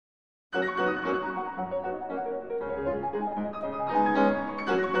Welcome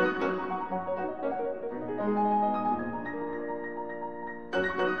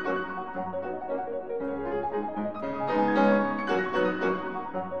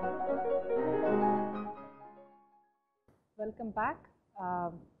back.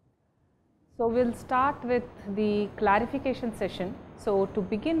 So we'll start with the clarification session. So to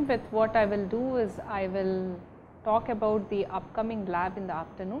begin with, what I will do is I will talk about the upcoming lab in the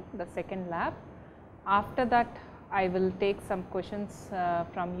afternoon, the second lab. After that, I will take some questions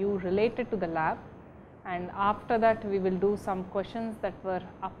from you related to the lab, and after that we will do some questions that were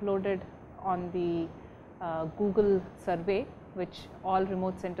uploaded on the Google survey, which all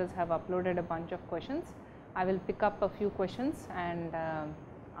remote centers have uploaded a bunch of questions. I will pick up a few questions and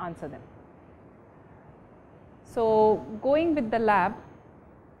answer them. So going with the lab,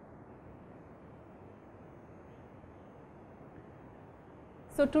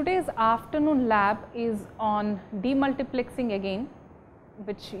 so today's afternoon lab is on demultiplexing again,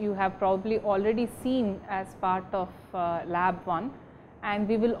 which you have probably already seen as part of lab 1, and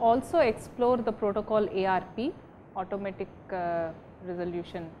we will also explore the protocol ARP, automatic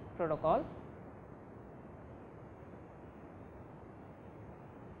resolution protocol.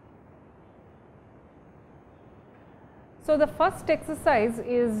 So the first exercise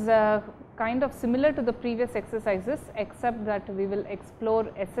is kind of similar to the previous exercises, except that we will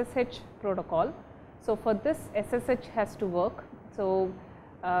explore SSH protocol. So for this, SSH has to work. So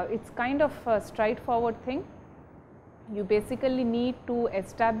it's kind of a straightforward thing. You basically need to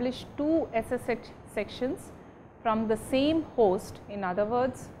establish 2 SSH sections from the same host. In other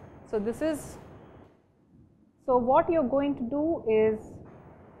words, so this is, so what you're going to do is,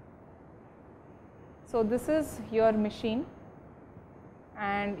 so this is your machine,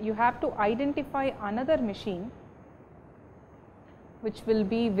 and you have to identify another machine which will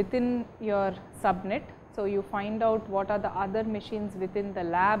be within your subnet. So you find out what are the other machines within the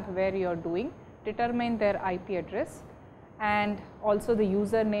lab where you are doing, determine their IP address and also the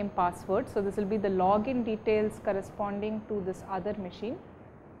username, password. So this will be the login details corresponding to this other machine.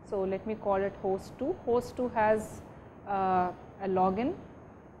 So let me call it host 2. Host 2 has a login.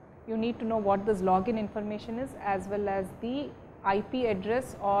 You need to know what this login information is, as well as the IP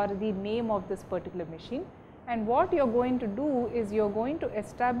address or the name of this particular machine. And what you are going to do is you are going to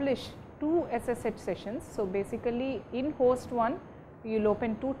establish 2 SSH sessions. So basically in host 1, you will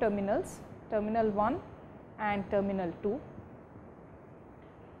open 2 terminals, terminal 1 and terminal 2.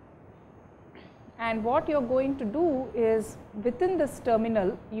 And what you are going to do is within this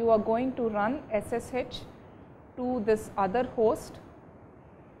terminal, you are going to run SSH to this other host,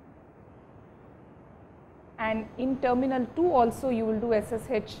 and in terminal 2 also you will do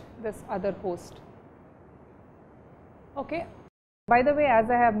SSH this other host. Okay. By the way,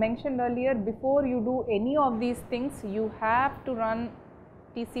 as I have mentioned earlier, before you do any of these things, you have to run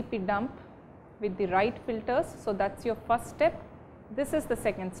TCP dump with the right filters. So that's your first step. This is the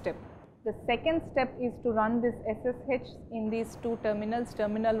second step. The second step is to run this SSH in these 2 terminals,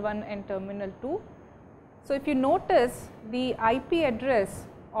 terminal 1 and terminal 2. So if you notice the IP address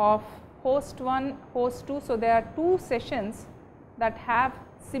of host 1, host 2, so there are 2 sessions that have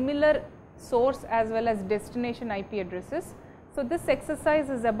similar source as well as destination IP addresses. So this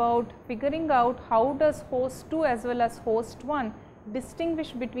exercise is about figuring out how does host 2 as well as host 1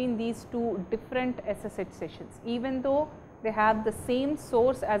 distinguish between these 2 different SSH sessions, even though they have the same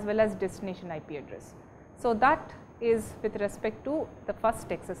source as well as destination IP address. So that is with respect to the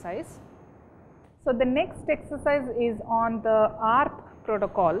first exercise. So the next exercise is on the ARP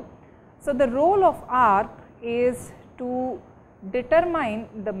protocol. So the role of ARP is to determine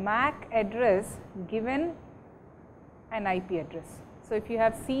the MAC address given an IP address. So if you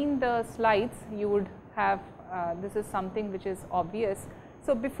have seen the slides, you would have this is something which is obvious.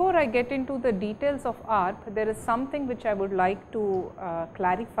 So before I get into the details of ARP, there is something which I would like to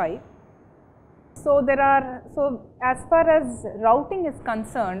clarify. So there are, so as far as routing is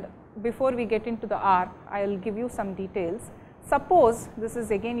concerned, before we get into the ARP, I will give you some details. Suppose this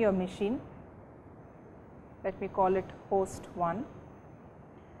is again your machine, let me call it host 1,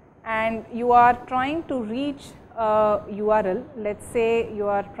 and you are trying to reach a URL. Let's say you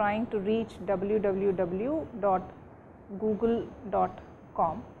are trying to reach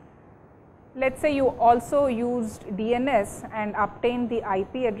www.google.com. Let's say you also used DNS and obtained the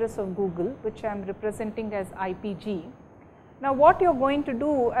IP address of Google, which I am representing as IPG. Now what you are going to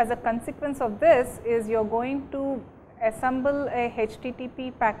do as a consequence of this is you are going to assemble a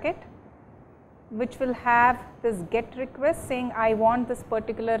HTTP packet which will have this GET request saying I want this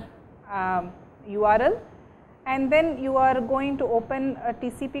particular URL, and then you are going to open a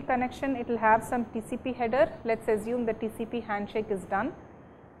TCP connection. It will have some TCP header. Let us assume the TCP handshake is done,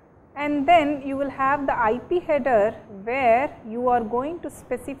 and then you will have the IP header where you are going to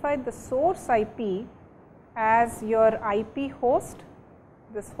specify the source IP as your IP host,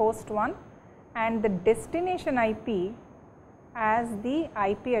 this host 1, and the destination IP as the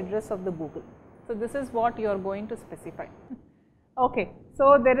IP address of the Google. So, this is what you are going to specify. Okay.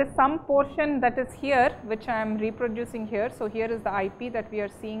 So, there is some portion that is here which I am reproducing here. So, here is the IP that we are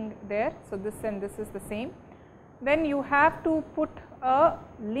seeing there. So, this and this is the same. Then you have to put a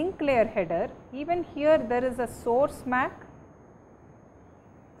link layer header. Even here there is a source MAC.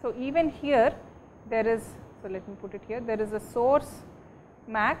 So, even here there is, so let me put it here, there is a source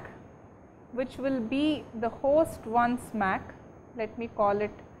MAC which will be the host 1's MAC. Let me call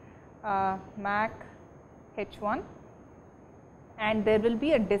it MAC H1, and there will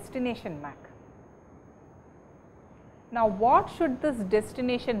be a destination MAC. Now, what should this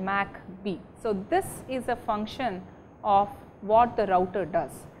destination MAC be? So, this is a function of what the router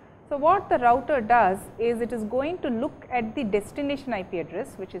does. So, what the router does is it is going to look at the destination IP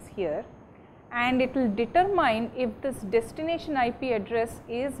address, which is here, and it will determine if this destination IP address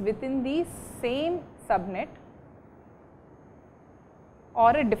is within the same subnet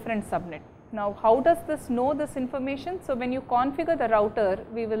or a different subnet. Now, how does this know this information? So, when you configure the router,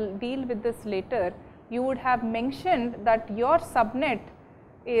 we will deal with this later, you would have mentioned that your subnet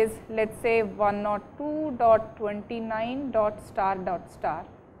is, let us say, 102.29.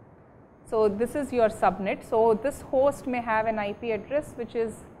 So, this is your subnet. So, this host may have an IP address which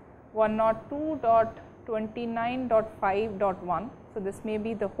is 102.29.5.1. So, this may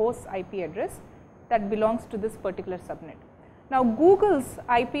be the host IP address that belongs to this particular subnet. Now, Google's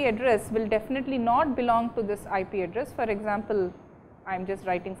IP address will definitely not belong to this IP address. For example, I am just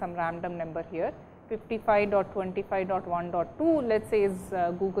writing some random number here, 55.25.1.2, let us say is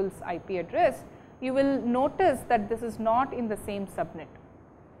Google's IP address. You will notice that this is not in the same subnet.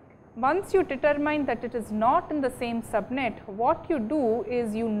 Once you determine that it is not in the same subnet, what you do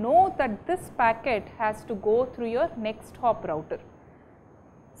is you know that this packet has to go through your next hop router.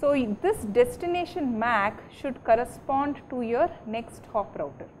 So, this destination MAC should correspond to your next hop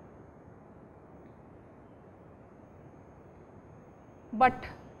router. But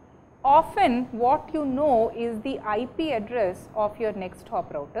often what you know is the IP address of your next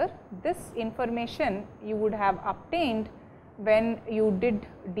hop router. This information you would have obtained when you did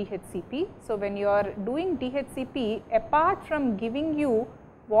DHCP. So, when you are doing DHCP, apart from giving you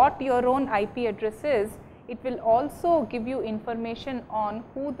what your own IP address is, it will also give you information on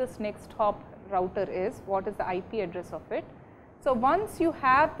who this next hop router is, what is the IP address of it. So, once you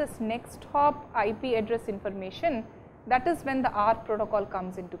have this next hop IP address information, that is when the ARP protocol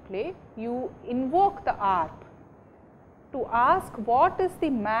comes into play. You invoke the ARP to ask what is the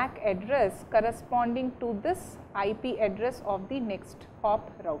MAC address corresponding to this IP address of the next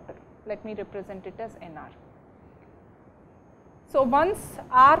hop router. Let me represent it as NR. So, once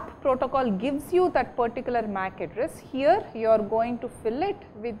ARP protocol gives you that particular MAC address, here you are going to fill it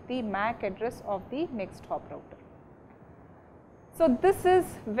with the MAC address of the next hop router. So, this is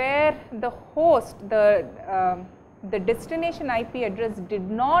where the host, the destination IP address did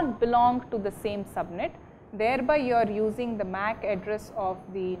not belong to the same subnet, thereby you are using the MAC address of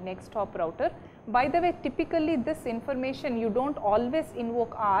the next hop router. By the way, typically this information you do not always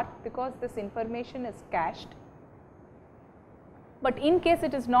invoke ARP because this information is cached, but in case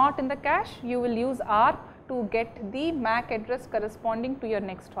it is not in the cache, you will use ARP to get the MAC address corresponding to your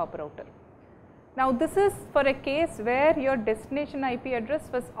next hop router. Now, this is for a case where your destination IP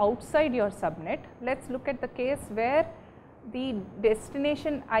address was outside your subnet. Let us look at the case where the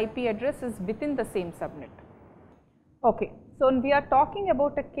destination IP address is within the same subnet. Okay. So, we are talking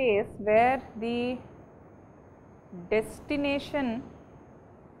about a case where the destination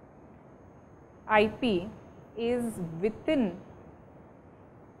IP is within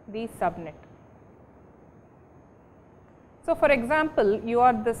the subnet. So, for example, you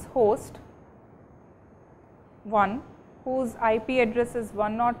are this host 1 whose IP address is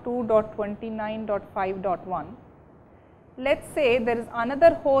 102.29.5.1. Let us say there is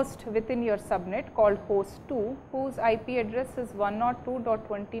another host within your subnet called host 2 whose IP address is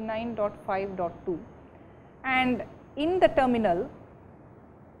 102.29.5.2, and in the terminal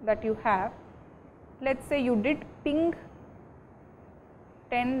that you have, let us say you did ping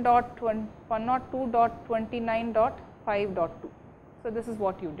 10.102.29.5.2. So, this is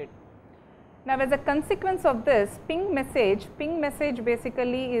what you did. Now, as a consequence of this ping message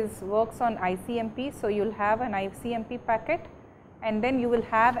basically works on ICMP. So, you will have an ICMP packet and then you will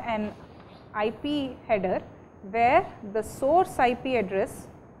have an IP header where the source IP address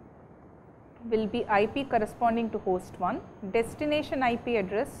will be IP corresponding to host 1, destination IP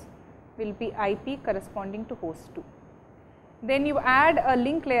address will be IP corresponding to host 2. Then you add a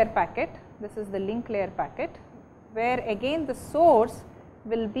link layer packet, this is the link layer packet, where again the source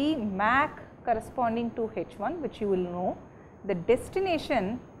will be MAC corresponding to H1, which you will know. The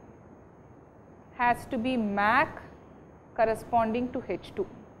destination has to be MAC corresponding to H2,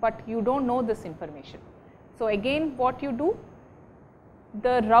 but you do not know this information. So, again what you do,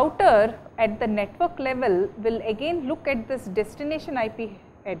 the router at the network level will again look at this destination IP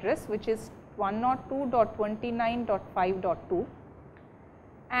address, which is 102.29.5.2,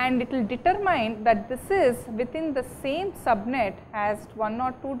 and it will determine that this is within the same subnet as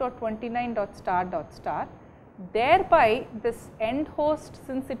 102.29.**. Thereby, this end host,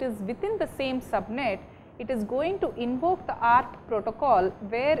 since it is within the same subnet, it is going to invoke the ARP protocol,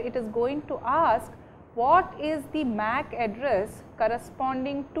 where it is going to ask what is the MAC address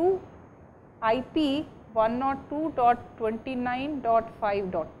corresponding to IP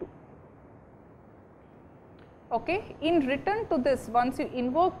 102.29.5.2. Okay. In return to this, once you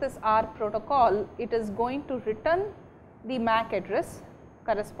invoke this ARP protocol, it is going to return the MAC address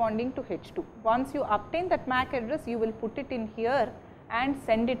corresponding to H2. Once you obtain that MAC address, you will put it in here and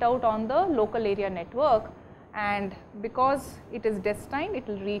send it out on the local area network, and because it is destined, it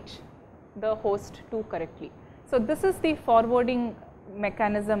will reach the host 2 correctly. So, this is the forwarding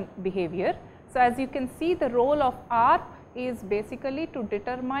mechanism behavior. So, as you can see, the role of ARP is basically to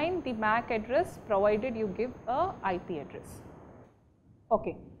determine the MAC address provided you give a IP address.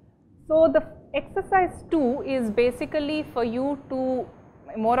 Okay. So, the exercise 2 is basically for you to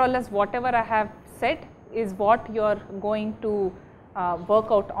more or less whatever I have said is what you are going to work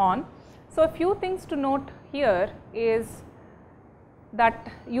out on. So, a few things to note here is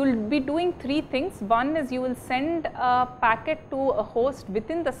that you will be doing 3 things. One is you will send a packet to a host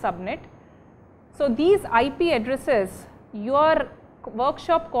within the subnet. So, these IP addresses, your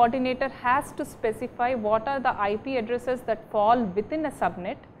workshop coordinator has to specify what are the IP addresses that fall within a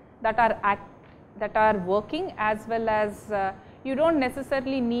subnet that are working, as well as you do not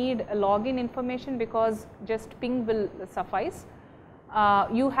necessarily need a login information, because just ping will suffice.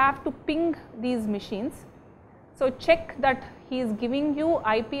 You have to ping these machines. So, check that he is giving you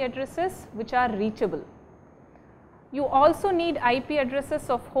IP addresses which are reachable. You also need IP addresses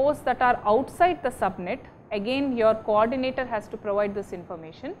of hosts that are outside the subnet. Again, your coordinator has to provide this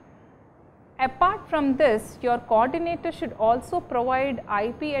information. Apart from this, your coordinator should also provide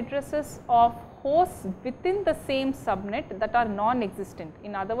IP addresses of hosts within the same subnet that are non-existent.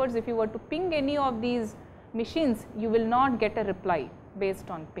 In other words, if you were to ping any of these machines, you will not get a reply based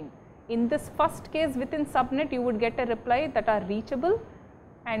on ping. In this first case, within subnet, you would get a reply that are reachable,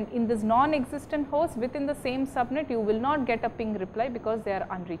 and in this non-existent host within the same subnet, you will not get a ping reply because they are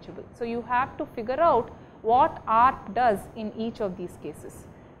unreachable. So, you have to figure out what ARP does in each of these cases.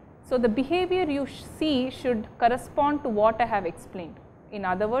 So, the behavior you see should correspond to what I have explained. In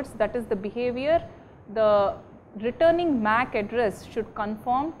other words, that is the behavior, the returning MAC address should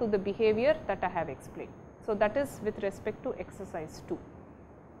conform to the behavior that I have explained. So, that is with respect to exercise 2.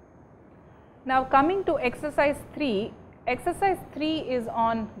 Now, coming to exercise 3, exercise 3 is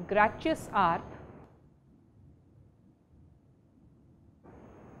on gratuitous ARP.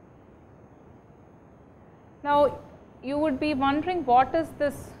 Now, you would be wondering what is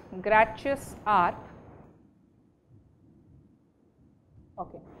this gratuitous ARP?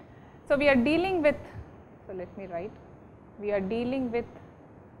 Okay. So, we are dealing with, so let me write, we are dealing with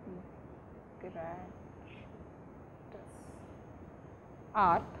gratuitous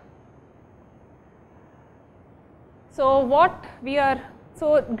ARP. So, what we are,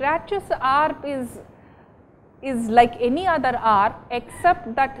 so gratuitous ARP is like any other ARP,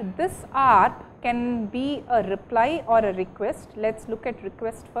 except that this ARP can be a reply or a request. Let us look at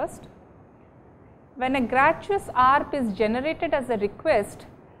request first. When a gratuitous ARP is generated as a request,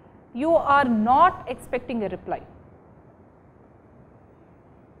 you are not expecting a reply.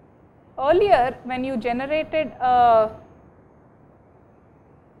 Earlier, when you generated a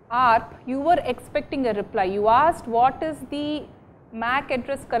ARP, you were expecting a reply. You asked what is the MAC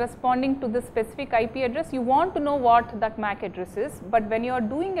address corresponding to the specific IP address. You want to know what that MAC address is, but when you are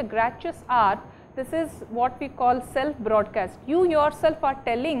doing a gratuitous ARP, this is what we call self broadcast. You yourself are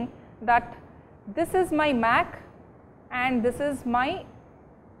telling that this is my MAC and this is my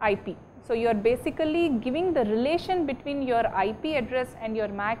IP. So, you are basically giving the relation between your IP address and your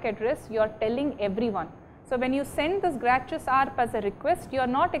MAC address, you are telling everyone. So, when you send this gratuitous ARP as a request, you are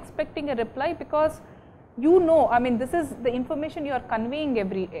not expecting a reply, because you know, I mean, this is the information you are conveying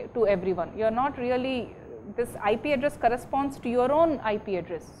to everyone. You are not really this IP address corresponds to your own IP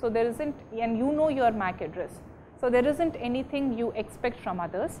address. So, there isn't, and you know your MAC address. So, there isn't anything you expect from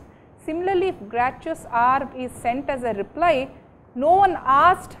others. Similarly, if gratuitous ARP is sent as a reply, no one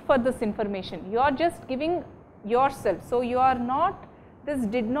asked for this information, you are just giving yourself. So, you are not, this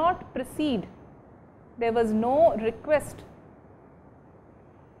did not precede, there was no request,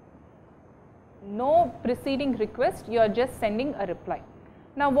 no preceding request, you are just sending a reply.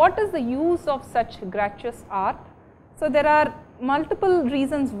 Now, what is the use of such gratuitous ARP? So, there are multiple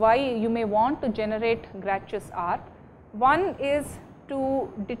reasons why you may want to generate gratuitous ARP. One is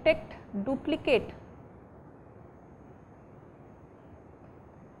to detect duplicate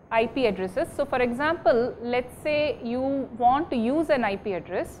IP addresses. So, for example, let us say you want to use an IP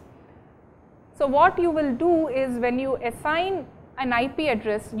address. So, what you will do is when you assign an IP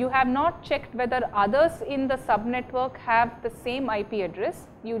address, you have not checked whether others in the subnetwork have the same IP address.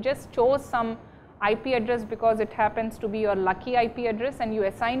 You just chose some IP address because it happens to be your lucky IP address and you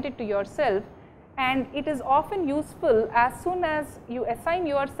assigned it to yourself. And it is often useful as soon as you assign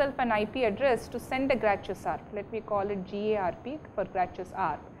yourself an IP address to send a gratuitous ARP. Let me call it GARP for gratuitous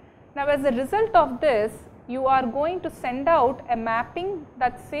ARP. Now, as a result of this, you are going to send out a mapping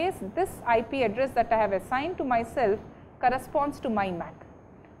that says this IP address that I have assigned to myself corresponds to my MAC.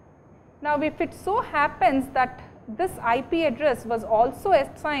 Now, if it so happens that this IP address was also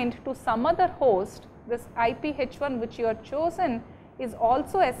assigned to some other host, this IP H1 which you have chosen is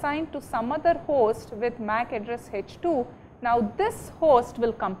also assigned to some other host with MAC address H2. Now, this host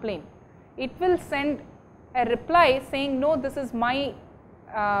will complain. It will send a reply saying, no, this is my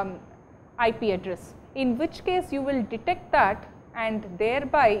IP address, in which case you will detect that, and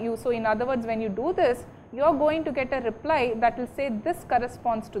thereby you, so in other words, when you do this, you are going to get a reply that will say this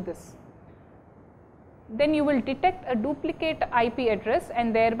corresponds to this. Then you will detect a duplicate IP address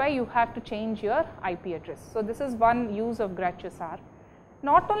and thereby you have to change your IP address. So, this is one use of gratuitous ARP.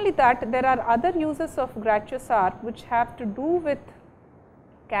 Not only that, there are other uses of gratuitous ARP which have to do with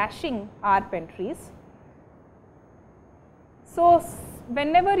caching ARP entries. So,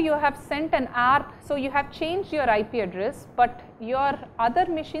 whenever you have sent an ARP, so you have changed your IP address, but your other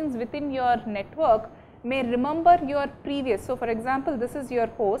machines within your network may remember your previous. So, for example, this is your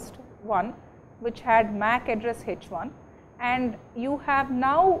host 1 which had MAC address H1, and you have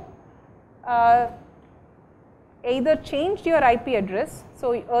now either changed your IP address.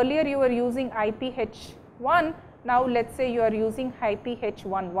 So, earlier you were using IP H1, now let us say you are using IP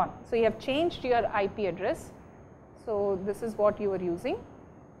H11. So, you have changed your IP address. So, this is what you were using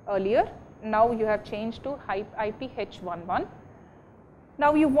earlier, now you have changed to IP H11.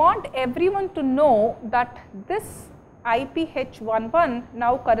 Now, you want everyone to know that this IP H11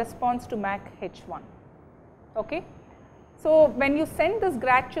 now corresponds to MAC H1. Okay. So, when you send this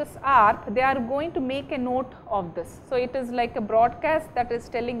gratuitous ARP, they are going to make a note of this. So, it is like a broadcast that is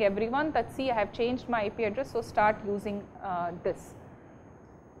telling everyone that, see, I have changed my IP address, so start using this.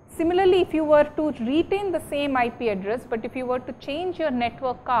 Similarly, if you were to retain the same IP address, but if you were to change your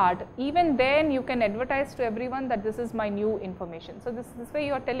network card, even then you can advertise to everyone that this is my new information. So, this way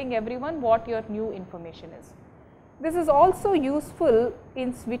you are telling everyone what your new information is. This is also useful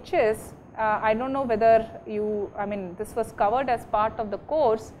in switches. I do not know whether you, I mean, this was covered as part of the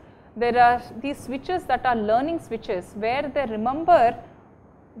course. There are these switches that are learning switches where they remember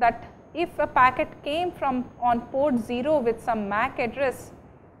that if a packet came from on port 0 with some MAC address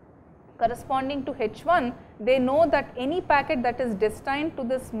corresponding to H1, they know that any packet that is destined to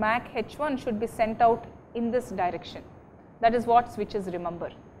this MAC H1 should be sent out in this direction. That is what switches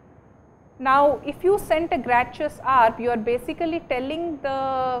remember. Now, if you sent a gratuitous ARP, you are basically telling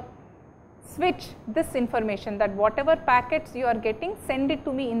the switch this information, that whatever packets you are getting, send it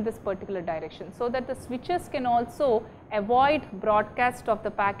to me in this particular direction, so that the switches can also avoid broadcast of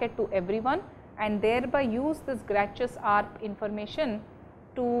the packet to everyone and thereby use this gratuitous ARP information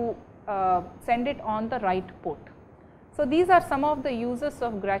to send it on the right port. So, these are some of the uses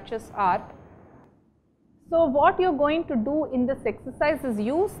of gratuitous ARP. So, what you are going to do in this exercise is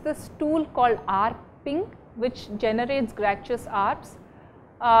use this tool called ARPing, which generates gratuitous ARPs.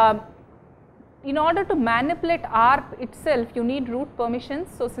 In order to manipulate ARP itself, you need root permissions.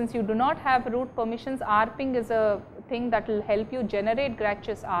 So, since you do not have root permissions, ARPing is a thing that will help you generate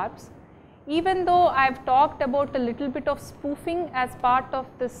gratuitous ARPs. Even though I have talked about a little bit of spoofing as part of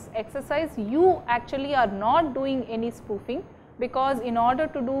this exercise, you actually are not doing any spoofing, because in order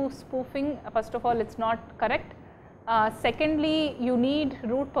to do spoofing, first of all, it is not correct. Secondly, you need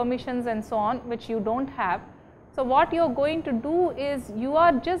root permissions and so on, which you do not have. So, what you are going to do is you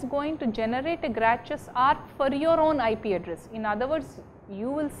are just going to generate a gratuitous ARP for your own IP address. In other words,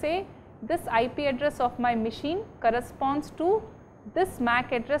 you will say this IP address of my machine corresponds to this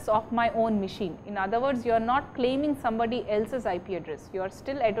MAC address of my own machine. In other words, you are not claiming somebody else's IP address, you are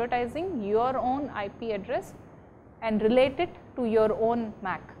still advertising your own IP address and relate it to your own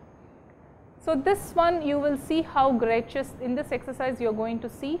MAC. So, this one you will see how Gracious, in this exercise you are going to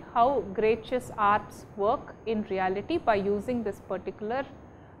see how Gracious ARPs work in reality by using this particular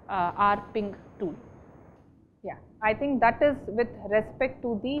ARPing tool. Yeah, I think that is with respect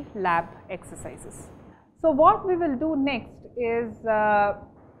to the lab exercises. So, what we will do next is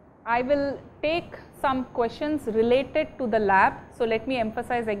I will take some questions related to the lab. So, let me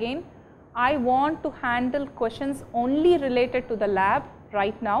emphasize again, I want to handle questions only related to the lab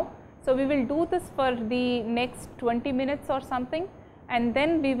right now. So, we will do this for the next 20 minutes or something, and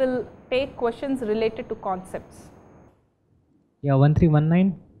then we will take questions related to concepts. Yeah,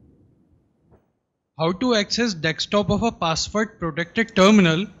 1319. How to access desktop of a password protected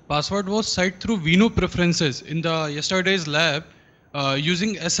terminal? Password was set through Vino preferences in the yesterday's lab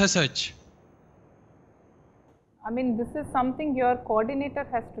using SSH. I mean, this is something your coordinator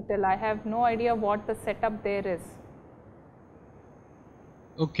has to tell. I have no idea what the setup there is.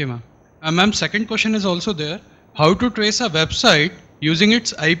 Okay, ma'am. Ma'am, second question is also there. How to trace a website using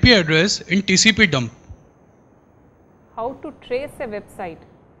its IP address in TCP dump? How to trace a website?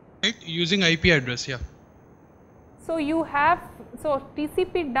 Right, using IP address, yeah. So, you have, so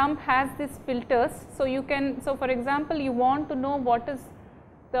TCP dump has these filters. So, you can, so for example, you want to know what is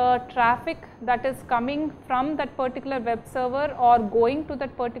the traffic that is coming from that particular web server or going to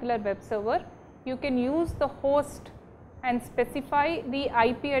that particular web server. You can use the host and specify the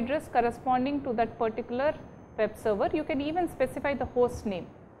IP address corresponding to that particular web server. You can even specify the host name.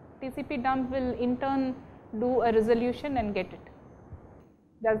 TCP dump will in turn do a resolution and get it.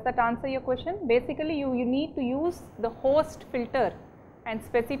 Does that answer your question? Basically, you need to use the host filter and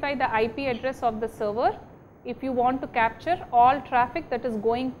specify the IP address of the server if you want to capture all traffic that is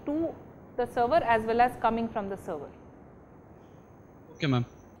going to the server as well as coming from the server. Okay, ma'am.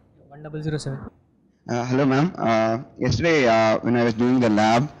 1007. Hello, ma'am. Yesterday, when I was doing the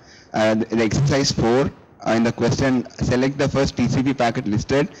lab, the exercise 4, in the question, select the first TCP packet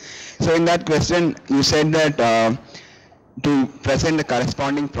listed. So, in that question, you said that to present the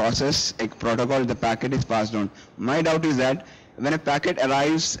corresponding process, a protocol, the packet is passed on. My doubt is that when a packet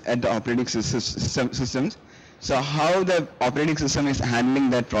arrives at the operating systems, so how the operating system is handling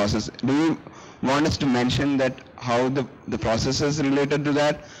that process? Do you want us to mention that how the process is related to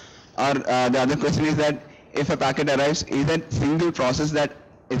that? Or the other question is that if a packet arrives, is that single process that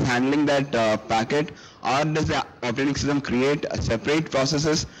is handling that packet, or does the operating system create separate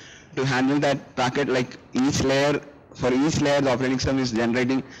processes to handle that packet, like each layer? For each layer, the operating system is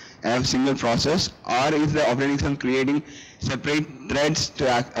generating a single process, or is the operating system creating separate threads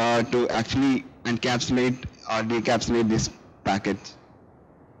to actually encapsulate or decapsulate this packet?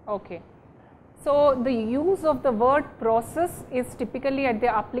 Okay. So, the use of the word process is typically at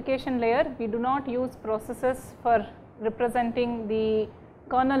the application layer. We do not use processes for representing the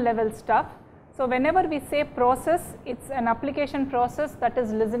kernel level stuff. So, whenever we say process, it is an application process that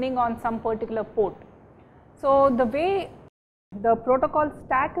is listening on some particular port. So, the way the protocol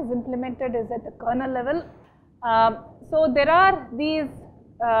stack is implemented is at the kernel level. So, there are these,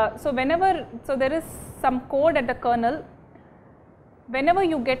 so there is some code at the kernel. Whenever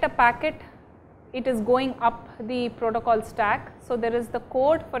you get a packet, it is going up the protocol stack. So, there is the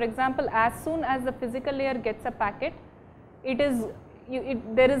code, for example, as soon as the physical layer gets a packet,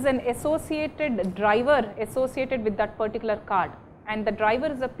 there is an associated driver associated with that particular card. And the driver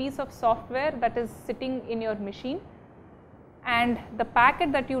is a piece of software that is sitting in your machine, and the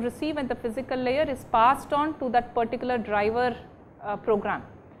packet that you receive at the physical layer is passed on to that particular driver program.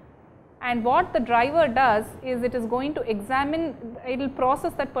 And what the driver does is it is going to examine, it will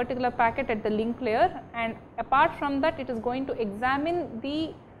process that particular packet at the link layer, and apart from that it is going to examine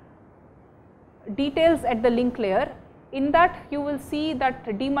the details at the link layer. In that you will see that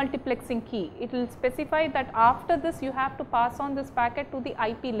demultiplexing key. It will specify that after this you have to pass on this packet to the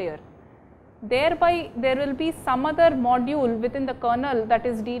IP layer. Thereby there will be some other module within the kernel that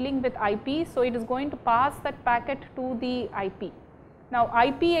is dealing with IP. So, it is going to pass that packet to the IP. Now,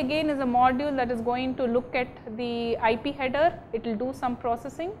 IP again is a module that is going to look at the IP header, it will do some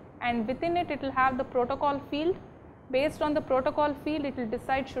processing, and within it, it will have the protocol field. Based on the protocol field, it will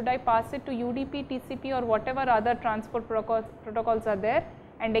decide should I pass it to UDP, TCP or whatever other transport protocols are there,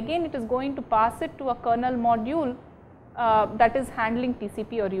 and again it is going to pass it to a kernel module that is handling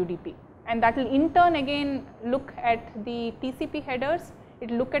TCP or UDP, and that will in turn again look at the TCP headers,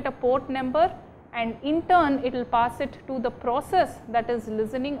 it will look at a port number, and in turn it will pass it to the process that is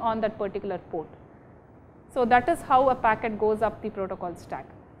listening on that particular port. So that is how a packet goes up the protocol stack.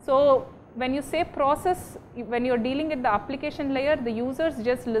 So when you say process, when you are dealing with the application layer, the users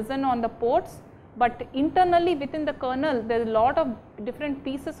just listen on the ports, but internally within the kernel there is a lot of different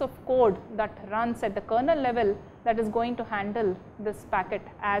pieces of code that runs at the kernel level that is going to handle this packet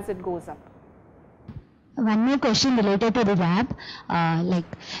as it goes up. One more question related to the WAP, like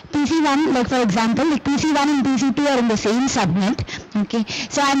PC1, like for example, like PC1 and PC2 are in the same subnet, okay.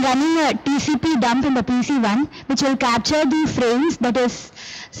 So I am running a TCP dump in the PC1 which will capture the frames that is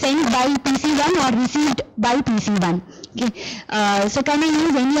sent by PC1 or received by PC1. Okay. So can I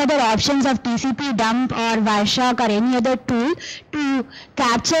use any other options of TCP dump or Wireshark or any other tool to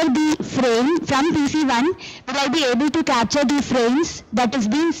capture the frame from PC1? Will I be able to capture the frames that is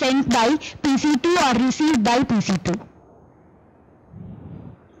being sent by PC2 or received by PC2?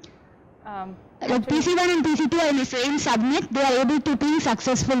 Like PC1 and PC2 are in the same subnet, they are able to ping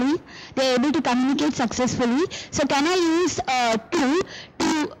successfully, they are able to communicate successfully. So can I use a tool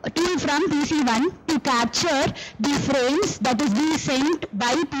from PC1 to capture the frames that is being sent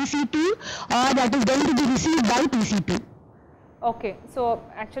by PC2 or that is going to be received by PC2? Okay, so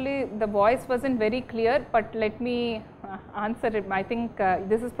actually the voice wasn't very clear, but let me answer it. I think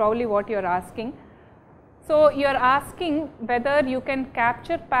this is probably what you are asking. So you are asking whether you can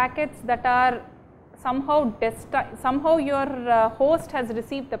capture packets that are somehow your host has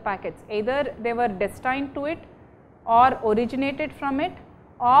received the packets, either they were destined to it or originated from it,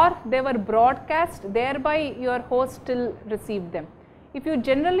 or they were broadcast, thereby your host still received them. If you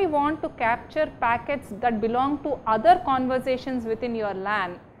generally want to capture packets that belong to other conversations within your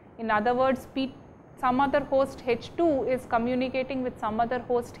LAN, in other words some other host H2 is communicating with some other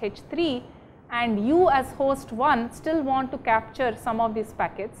host H3 and you as host 1 still want to capture some of these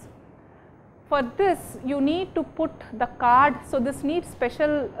packets. For this you need to put the card, so this needs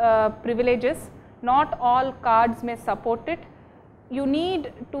special privileges, not all cards may support it. You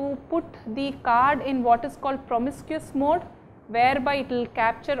need to put the card in what is called promiscuous mode, whereby it will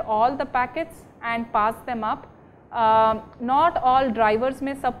capture all the packets and pass them up. Not all drivers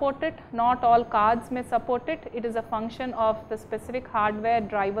may support it, not all cards may support it, it is a function of the specific hardware,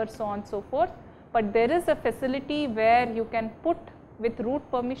 driver, so on and so forth. But there is a facility where you can put with root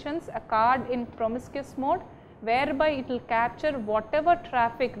permissions a card in promiscuous mode, whereby it will capture whatever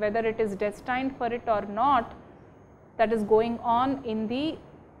traffic, whether it is destined for it or not, that is going on in the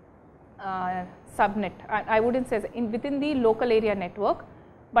subnet. I wouldn't say within the local area network,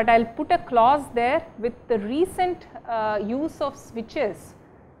 but I will put a clause there with the recent use of switches.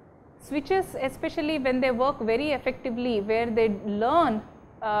 Switches, especially when they work very effectively, where they learn,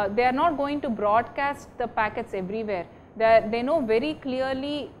 they are not going to broadcast the packets everywhere. They know very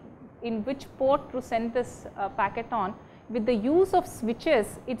clearly in which port to send this packet on. With the use of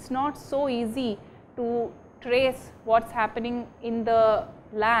switches, it is not so easy to trace what is happening in the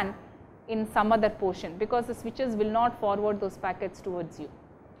LAN in some other portion, because the switches will not forward those packets towards you.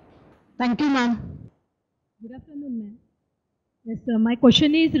 Thank you, ma'am. Good afternoon, ma'am. Yes, my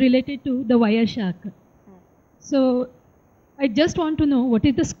question is related to the Wireshark. So I just want to know what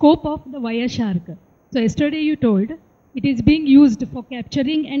is the scope of the Wireshark. So yesterday you told it is being used for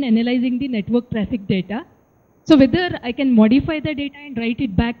capturing and analyzing the network traffic data. So whether I can modify the data and write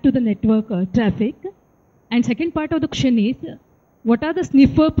it back to the network traffic. And second part of the question is, what are the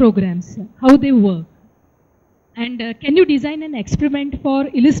sniffer programs, how they work? And can you design an experiment for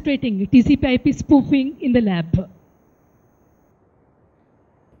illustrating TCP/IP spoofing in the lab?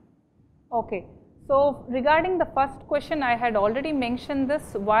 Okay. So regarding the first question, I had already mentioned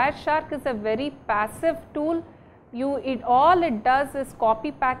this. Wireshark is a very passive tool. All it does is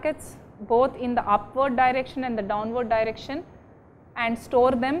copy packets both in the upward direction and the downward direction and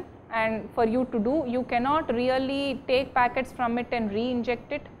store them. And for you to do, you cannot really take packets from it and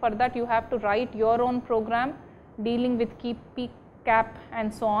re-inject it. For that you have to write your own program dealing with keep, peak, cap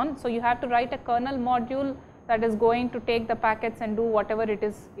and so on. So you have to write a kernel module that is going to take the packets and do whatever it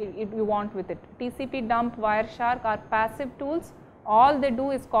is you want with it. TCP dump, Wireshark are passive tools. All they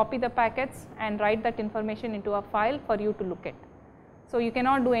do is copy the packets and write that information into a file for you to look at. So you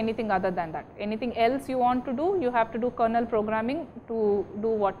cannot do anything other than that. Anything else you want to do, you have to do kernel programming to do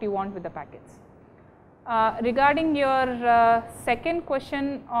what you want with the packets. Regarding your second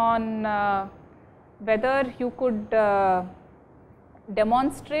question on whether you could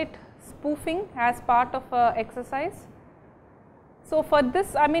demonstrate spoofing as part of a exercise. So for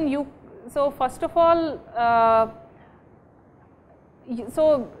this, I mean so first of all,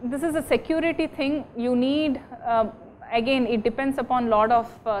 so this is a security thing. You need again, it depends upon lot of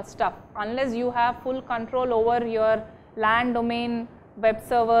stuff. Unless you have full control over your LAN domain, web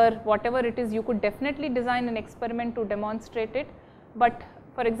server, whatever it is, you could definitely design an experiment to demonstrate it. But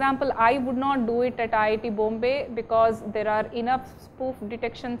for example, I would not do it at IIT Bombay because there are enough spoof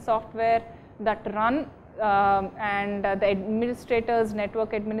detection software that run, and the administrators,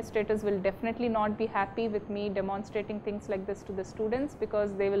 network administrators will definitely not be happy with me demonstrating things like this to the students,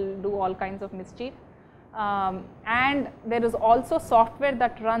 because they will do all kinds of mischief. And there is also software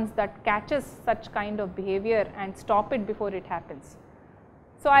that runs that catches such kind of behavior and stop it before it happens.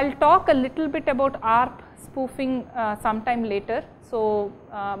 So, I will talk a little bit about ARP spoofing sometime later. So,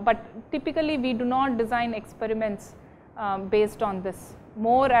 but typically we do not design experiments based on this,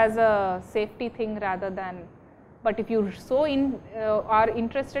 more as a safety thing rather than, but if you are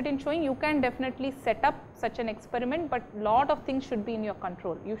interested in showing, you can definitely set up such an experiment, but lot of things should be in your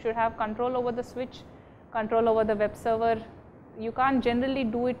control. You should have control over the switch, control over the web server. You can't generally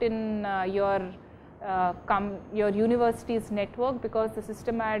do it in your university's network, because the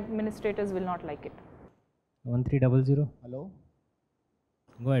system administrators will not like it. 1300. Hello.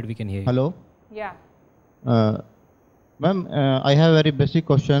 Go ahead, we can hear you. Hello. Yeah. Ma'am, I have a very basic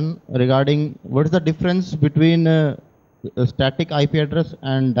question regarding what is the difference between a static IP address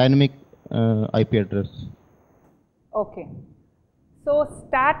and dynamic IP address? Okay. So,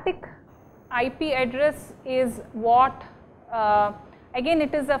 static IP address is what, again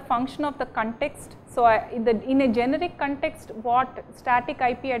it is a function of the context. So, in a generic context, what static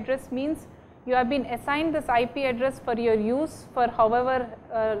IP address means, you have been assigned this IP address for your use for however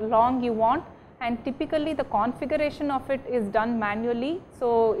long you want, and typically the configuration of it is done manually.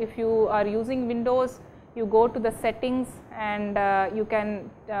 So, if you are using Windows, you go to the settings and you can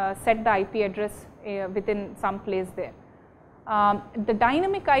set the IP address within some place there. The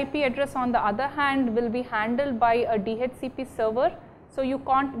dynamic IP address on the other hand will be handled by a DHCP server. So, you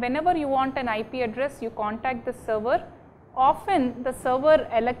whenever you want an IP address, you contact the server. Often the server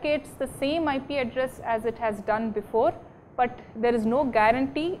allocates the same IP address as it has done before, but there is no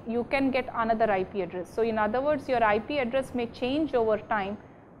guarantee you can get another IP address. So, in other words, your IP address may change over time,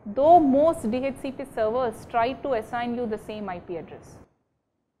 though most DHCP servers try to assign you the same IP address.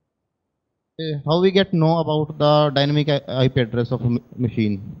 How we get know about the dynamic IP address of a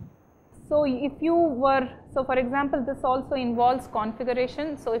machine? So, if you were, so for example, this also involves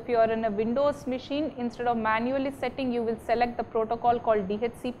configuration. So, if you are in a Windows machine, instead of manually setting, you will select the protocol called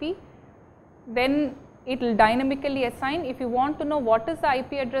DHCP, then it will dynamically assign. If you want to know what is the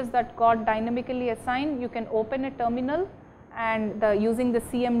IP address that got dynamically assigned, you can open a terminal and using the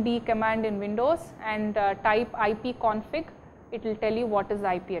CMD command in Windows and type ipconfig, it will tell you what is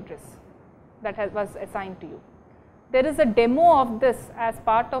the IP address that was assigned to you. There is a demo of this as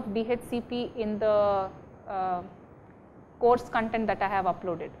part of DHCP in the course content that I have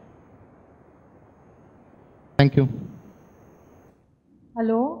uploaded. Thank you.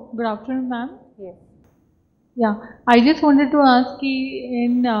 Hello, good afternoon, ma'am. Yes. Yeah, I just wanted to ask you,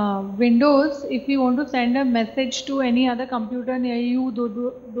 in Windows, if you want to send a message to any other computer near you,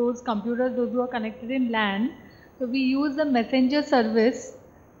 those computers, those who are connected in LAN, so we use the messenger service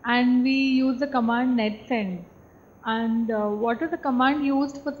and we use the command netsend. And what is the command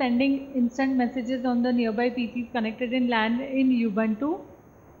used for sending instant messages on the nearby PCs connected in LAN in Ubuntu?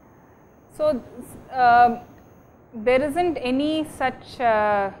 So, there isn't any such,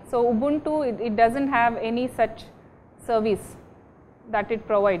 so Ubuntu, it doesn't have any such service that it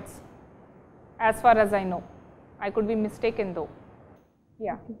provides as far as I know. I could be mistaken though.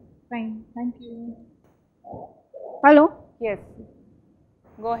 Yeah. Okay, fine, thank you. Hello. Yes.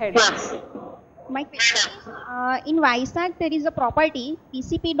 Go ahead. My question is, in YSAC there is a property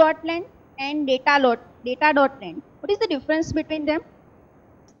TCP.len and data.len. What is the difference between them?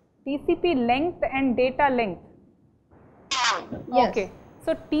 TCP length and data length. Yes. Okay.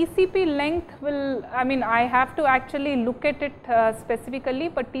 So, TCP length will, I mean, I have to actually look at it specifically,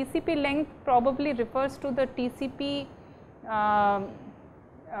 but TCP length probably refers to the TCP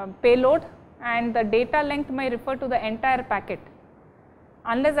payload, and the data length may refer to the entire packet.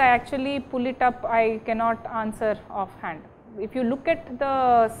 Unless I actually pull it up, I cannot answer offhand. If you look at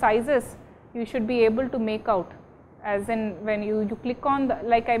the sizes, you should be able to make out, as in when you click on,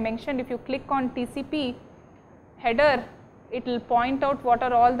 like I mentioned, if you click on TCP header, it will point out what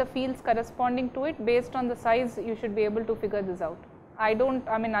are all the fields corresponding to it. Based on the size, you should be able to figure this out. I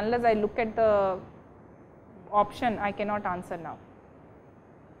mean, unless I look at the option, I cannot answer now.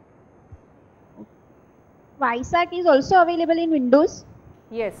 YSAC is also available in Windows?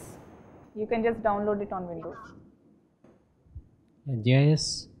 Yes, you can just download it on Windows.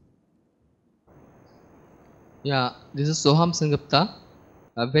 GIS. Yeah, this is Soham Singupta.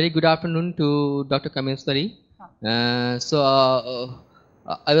 A very good afternoon to Dr. Kameswari. I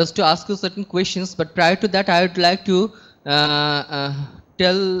was to ask you certain questions, but prior to that, I would like to tell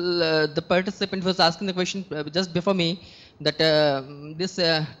the participant who was asking the question just before me that this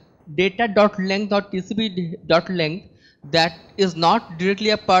data.length.tcp.length that is not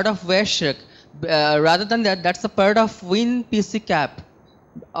directly a part of Wireshark. Rather than that, that's a part of WinPCCap.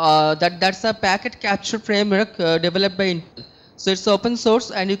 That's a packet capture framework developed by Intel. So it's open source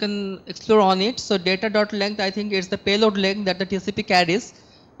and you can explore on it. So data.length, I think it's the payload length that the TCP carries,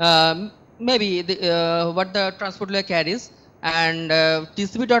 maybe what the transport layer carries, and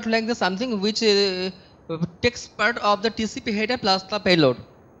TCP.length is something which takes part of the TCP header plus the payload.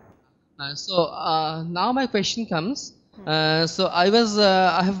 Now my question comes. I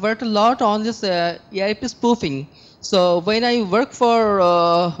have worked a lot on this ARP spoofing. So when I work for,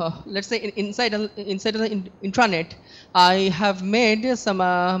 let's say inside the intranet, I have made some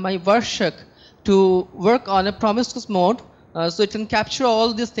my Wireshark to work on a promiscuous mode, so it can capture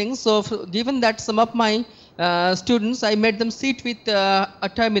all these things. So given that some of my students, I made them sit with a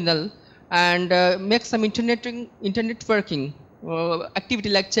terminal and make some internet working activity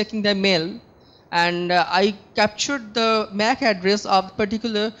like checking their mail. And I captured the MAC address of the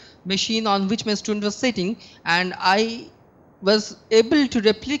particular machine on which my student was sitting, and I was able to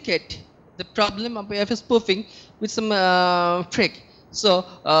replicate the problem of ARP spoofing with some trick. So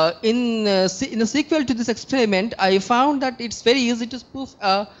in a sequel to this experiment, I found that it's very easy to spoof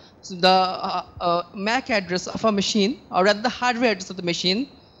the MAC address of a machine, or rather the hardware address of the machine.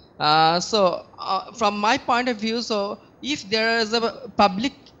 From my point of view, so if there is a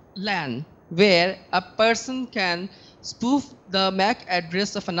public LAN where a person can spoof the MAC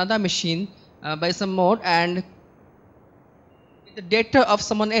address of another machine by some mode and the data of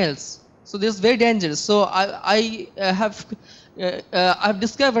someone else. So this is very dangerous. So I've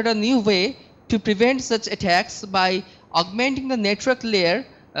discovered a new way to prevent such attacks by augmenting the network layer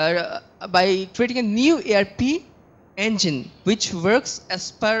by creating a new ARP engine which works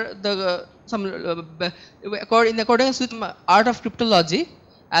as per the in accordance with art of cryptology,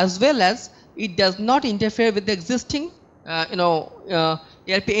 as well as it does not interfere with the existing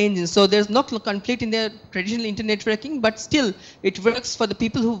ARP engine. So there's no conflict in the traditional internet networking, but still it works for the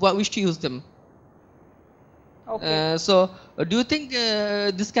people who wish to use them. Okay. Do you think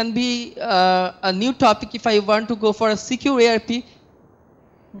this can be a new topic if I want to go for a secure ARP?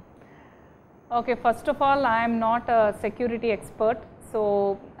 Okay, first of all, I am not a security expert,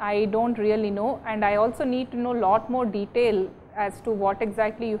 so I don't really know, and I also need to know a lot more detail as to what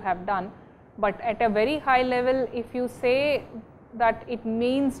exactly you have done. But at a very high level, if you say that it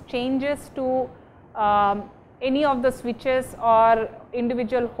means changes to any of the switches or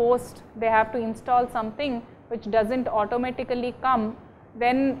individual host, they have to install something which doesn't automatically come,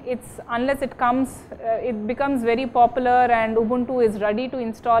 then it's, unless it comes, it becomes very popular and Ubuntu is ready to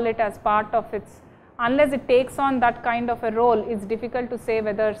install it as part of its, unless it takes on that kind of a role, it's difficult to say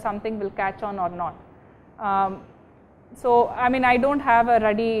whether something will catch on or not. So, I mean, I don't have a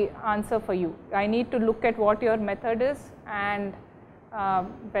ready answer for you. I need to look at what your method is, and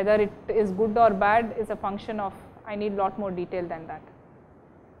whether it is good or bad is a function of, I need a lot more detail than that.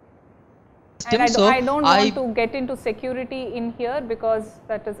 And I don't want to get into security in here because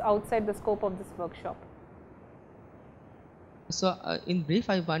that is outside the scope of this workshop. So, in brief,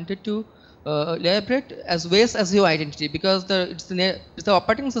 I wanted to elaborate as ways as your identity, because it's the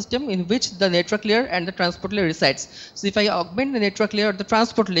operating system in which the network layer and the transport layer resides. So if I augment the network layer or the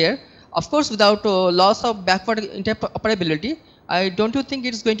transport layer, of course without loss of backward interoperability, don't you think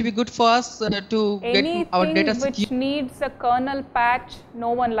it's going to be good for us to get our data secure? Anything which needs a kernel patch, no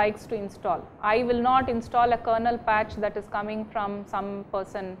one likes to install. I will not install a kernel patch that is coming from some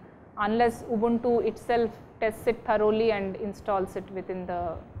person unless Ubuntu itself tests it thoroughly and installs it within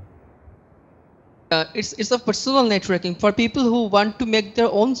the it's a personal networking for people who want to make their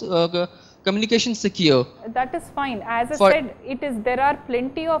own communication secure. That is fine. As I said, there are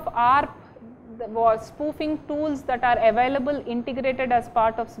plenty of ARP spoofing tools that are available integrated as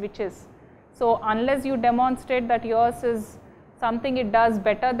part of switches. So unless you demonstrate that yours is something it does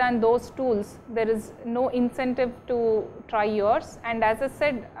better than those tools, there is no incentive to try yours. And as I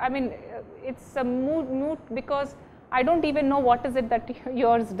said, I mean, it's a moot because I don't even know what is it that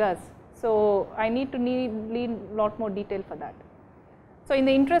yours does. So I need a lot more detail for that. So in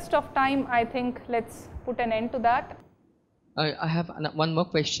the interest of time, I think let's put an end to that. I have one more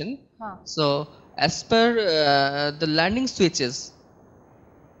question. So as per the landing switches,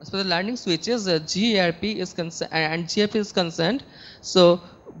 GARP is concerned and GRP is concerned. So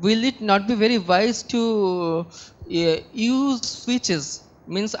will it not be very wise to use switches?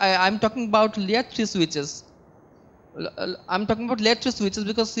 Means I'm talking about layer 3 switches. I'm talking about layer 2 switches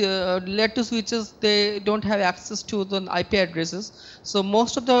because layer 2 switches, they don't have access to the IP addresses. So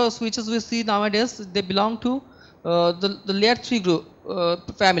most of the switches we see nowadays, they belong to the layer 3 group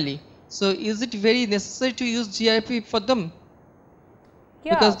family. So is it very necessary to use GIP for them?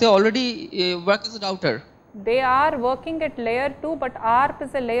 Yeah. Because they already work as a router. They are working at layer 2, but ARP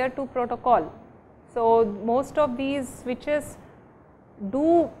is a layer 2 protocol. So most of these switches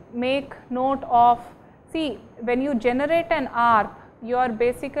do make note of, see, when you generate an ARP, you are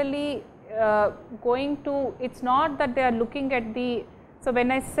basically going to, it's not that they are looking at the, so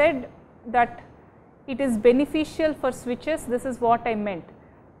when I said that it is beneficial for switches, this is what I meant.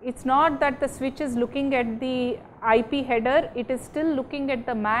 It's not that the switch is looking at the IP header, it is still looking at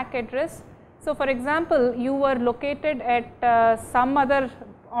the MAC address. So for example, you were located at some other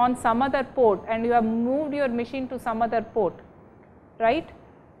port and you have moved your machine to some other port, right?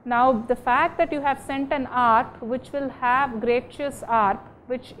 Now the fact that you have sent an ARP which will have gratuitous ARP,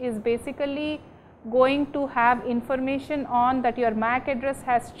 which is basically going to have information on that your MAC address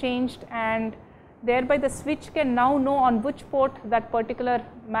has changed, and thereby the switch can now know on which port that particular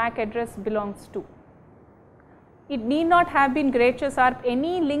MAC address belongs to. It need not have been gratuitous ARP.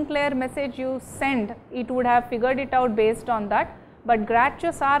 Any link layer message you send, it would have figured it out based on that. But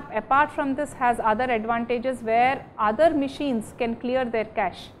gratuitous ARP, apart from this, has other advantages where other machines can clear their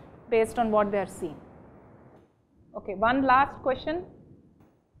cache based on what they are seeing. Okay, one last question.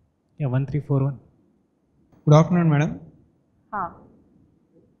 Yeah, 1341. Good afternoon, madam.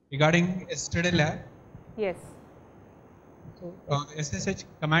 Regarding yesterday lab. Yes. So SSH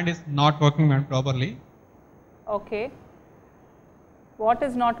command is not working properly. Okay. What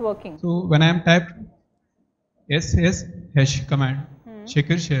is not working? So when I am typed SSH command,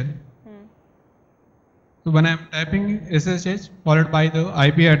 checker shell. So when I am typing SSH followed by the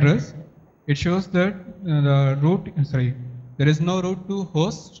IP address, it shows that the root, there is no route to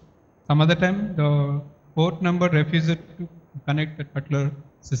host. Some other time the port number refuses to connect that particular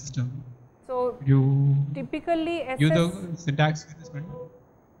system. So you typically use the syntax with this one.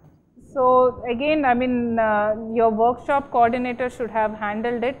 So again, I mean, your workshop coordinator should have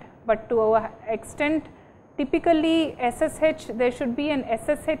handled it, but to an extent, typically SSH, there should be an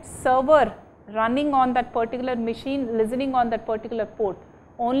SSH server running on that particular machine, listening on that particular port.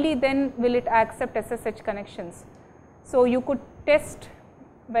 Only then will it accept SSH connections. So you could test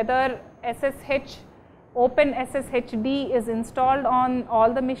whether SSH, Open SSHD is installed on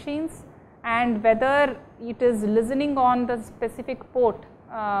all the machines and whether it is listening on the specific port,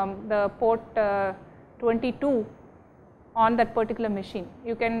 the port 22 on that particular machine.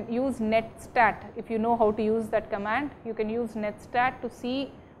 You can use netstat. If you know how to use that command, you can use netstat to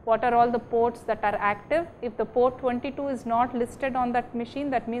see what are all the ports that are active. If the port 22 is not listed on that machine,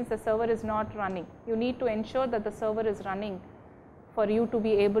 that means the server is not running. You need to ensure that the server is running for you to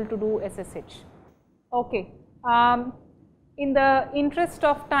be able to do SSH. Okay. In the interest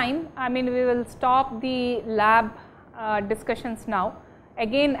of time, I mean, we will stop the lab discussions now.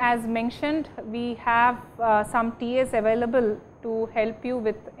 Again, as mentioned, we have some TAs available to help you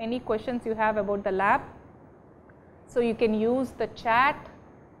with any questions you have about the lab. So you can use the chat,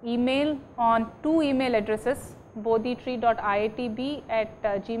 email on 2 email addresses,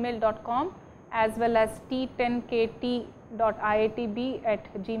 bodhi3.iitb@gmail.com as well as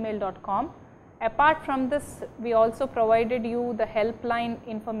t10kt.iitb@gmail.com. Apart from this, we also provided you the helpline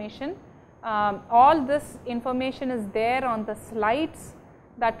information. All this information is there on the slides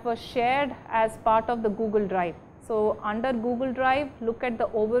that was shared as part of the Google Drive. So under Google Drive, look at the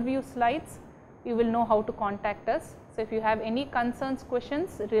overview slides, you will know how to contact us. So if you have any concerns,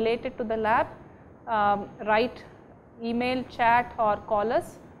 questions related to the lab, write email, chat or call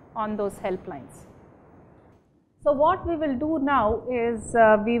us on those helplines. So what we will do now is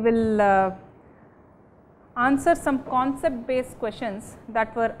we will answer some concept based questions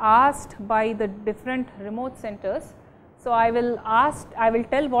that were asked by the different remote centers. So I will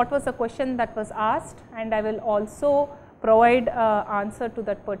tell what was the question that was asked, and I will also provide an answer to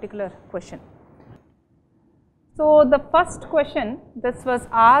that particular question. So the first question, this was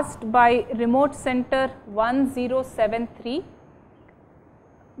asked by remote center 1073.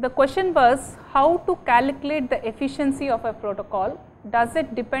 The question was how to calculate the efficiency of a protocol. Does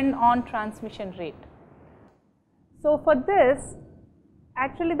it depend on transmission rate? So for this,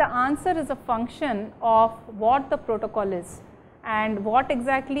 actually the answer is a function of what the protocol is and what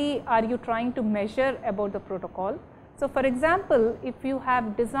exactly are you trying to measure about the protocol. So for example, if you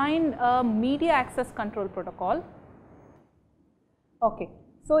have designed a media access control protocol, okay.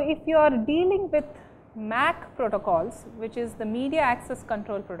 So if you are dealing with MAC protocols, which is the media access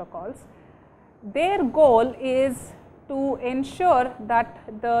control protocols, their goal is to ensure that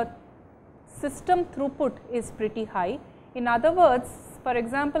the system throughput is pretty high. In other words, for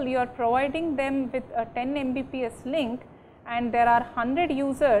example, you are providing them with a 10 Mbps link and there are 100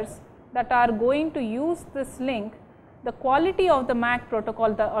 users that are going to use this link. The quality of the MAC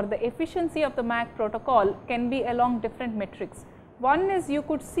protocol or the efficiency of the MAC protocol can be along different metrics. One is you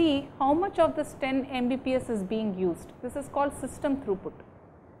could see how much of this 10 Mbps is being used. This is called system throughput.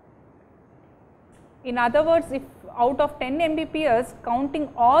 In other words, if out of 10 Mbps, counting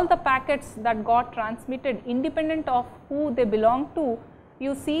all the packets that got transmitted independent of who they belong to,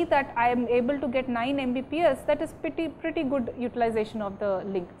 you see that I am able to get 9 Mbps, that is pretty good utilization of the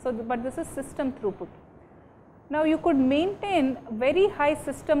link. So, but this is system throughput. Now, you could maintain very high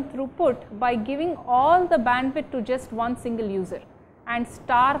system throughput by giving all the bandwidth to just one single user and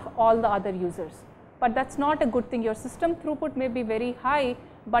starve all the other users, but that is not a good thing. Your system throughput may be very high,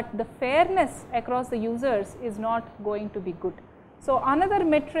 but the fairness across the users is not going to be good. So, another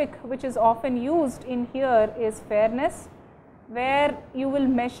metric which is often used in here is fairness, where you will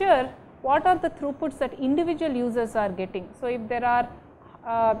measure what are the throughputs that individual users are getting. So, if there are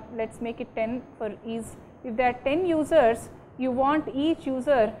let us make it 10 for ease. If there are 10 users, you want each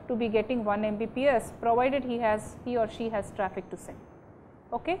user to be getting 1 Mbps provided he or she has traffic to send.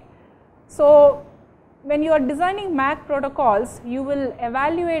 Okay? So, when you are designing MAC protocols, you will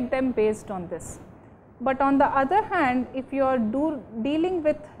evaluate them based on this. But on the other hand, if you are dealing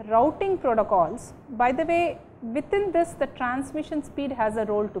with routing protocols, by the way, within this the transmission speed has a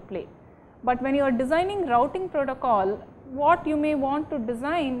role to play. But when you are designing routing protocol, what you may want to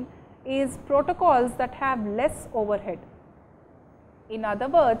design is protocols that have less overhead. In other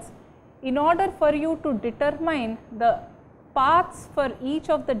words, in order for you to determine the paths for each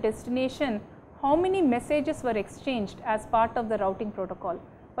of the destination, how many messages were exchanged as part of the routing protocol.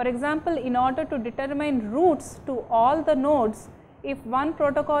 For example, in order to determine routes to all the nodes, if one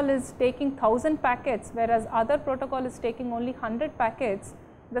protocol is taking 1000 packets, whereas other protocol is taking only 100 packets,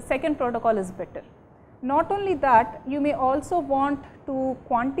 the second protocol is better. Not only that, you may also want to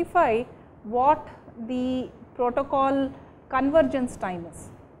quantify what the protocol convergence time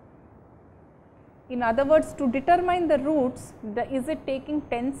is. In other words, to determine the routes, is it taking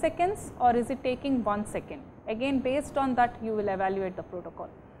 10 seconds or is it taking 1 second? Again, based on that you will evaluate the protocol.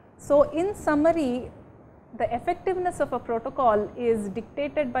 So, in summary, the effectiveness of a protocol is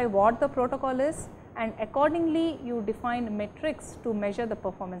dictated by what the protocol is, and accordingly you define metrics to measure the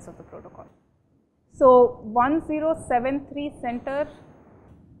performance of the protocol. So, 1073 center,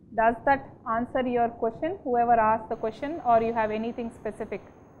 does that answer your question, whoever asked the question, or you have anything specific?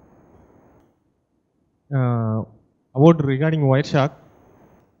 About regarding Wireshark.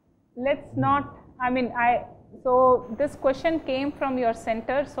 Let's not, so this question came from your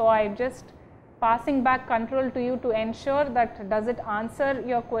center, so I just passing back control to you to ensure that does it answer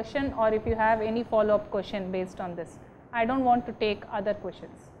your question, or if you have any follow-up question based on this. I don't want to take other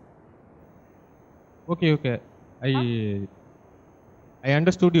questions. Okay. I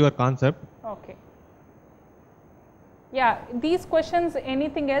understood your concept. Okay. Yeah, these questions,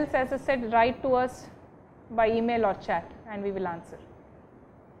 anything else, as I said, write to us by email or chat and we will answer.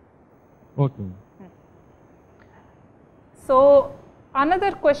 Okay. So,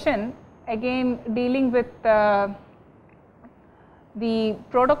 another question, again dealing with the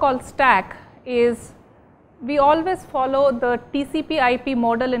protocol stack, is we always follow the TCP IP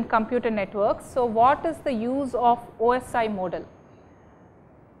model in computer networks. So, what is the use of OSI model?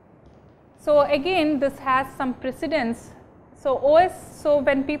 So, again this has some precedence. So,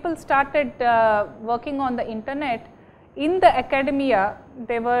 when people started working on the internet, in the academia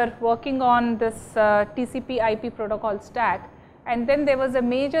they were working on this TCP IP protocol stack, and then there was a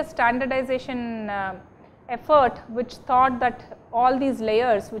major standardization effort which thought that all these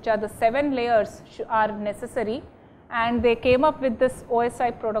layers, which are the 7 layers, are necessary, and they came up with this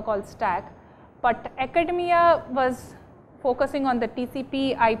OSI protocol stack. But academia was focusing on the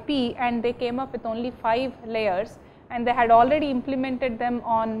TCP IP and they came up with only 5 layers, and they had already implemented them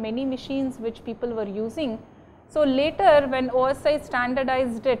on many machines which people were using. So, later when OSI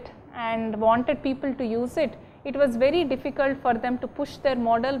standardized it and wanted people to use it, it was very difficult for them to push their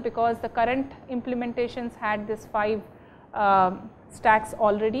model because the current implementations had this 5 stacks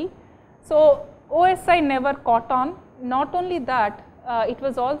already. So, OSI never caught on. Not only that, it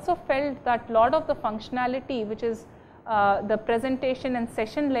was also felt that lot of the functionality which is the presentation and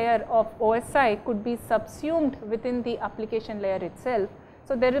session layer of OSI could be subsumed within the application layer itself.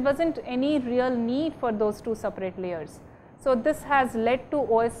 So, there was not any real need for those 2 separate layers. So this has led to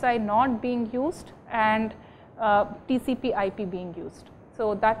OSI not being used and TCP IP being used.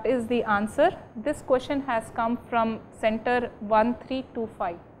 So that is the answer. This question has come from center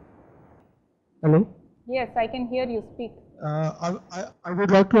 1325. Hello. Yes, I can hear you speak. I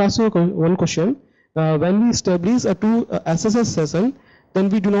would like to ask you one question. When we establish a two SSH session, then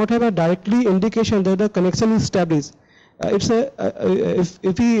we do not have a directly indication that the connection is established.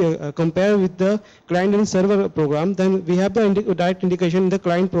 If we compare with the client and server program, then we have the direct indication in the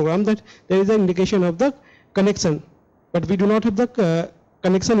client program that there is an indication of the connection, but we do not have the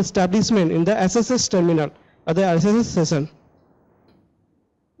connection establishment in the SSH terminal or the SSH session.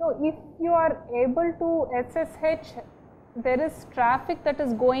 So if you are able to SSH, there is traffic that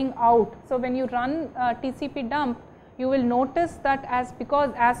is going out. So when you run TCP dump, you will notice that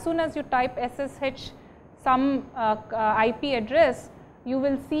because as soon as you type SSH some IP address, you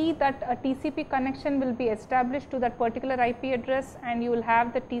will see that a TCP connection will be established to that particular IP address, and you will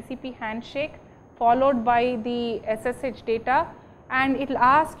have the TCP handshake followed by the SSH data, and it will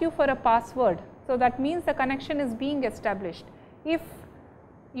ask you for a password. So that means the connection is being established. If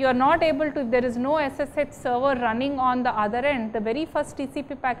you are not able to, if there is no SSH server running on the other end, the very first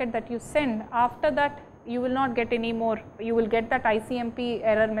TCP packet that you send, after that you will not get any more, you will get that ICMP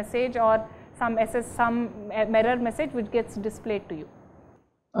error message or some error message which gets displayed to you.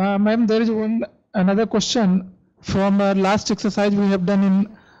 Ma'am, there is another question from last exercise we have done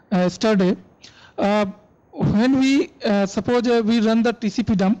in yesterday. When we suppose we run the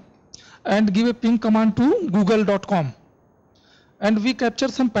TCP dump and give a ping command to google.com, and we capture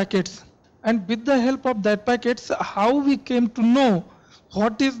some packets, and with the help of that packets, how we came to know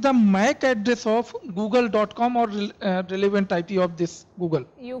what is the MAC address of google.com or relevant IP of this Google?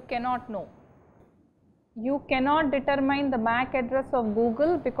 You cannot know. You cannot determine the MAC address of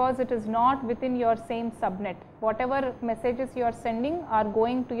Google because it is not within your same subnet. Whatever messages you are sending are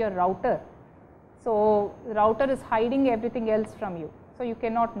going to your router. So the router is hiding everything else from you. So you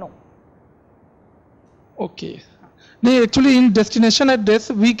cannot know. Okay. Actually, in destination address,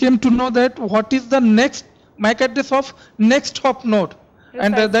 we came to know that what is the next MAC address of next hop node.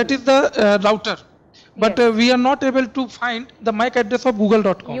 Precisely. And that is the router. But yes, we are not able to find the MAC address of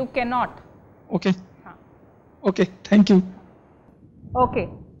google.com. You cannot. Okay. Okay, thank you. Okay.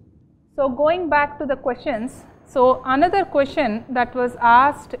 So going back to the questions. So another question that was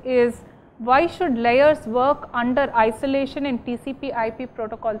asked is, why should layers work under isolation in TCP IP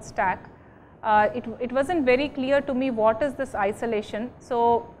protocol stack? It wasn't very clear to me what is this isolation.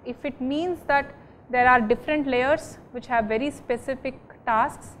 So if it means that there are different layers which have very specific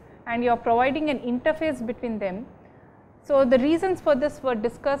tasks and you are providing an interface between them. So the reasons for this were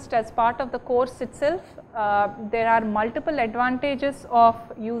discussed as part of the course itself. There are multiple advantages of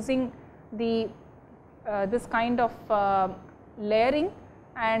using the this kind of layering,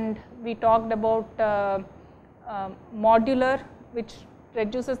 and we talked about modular, which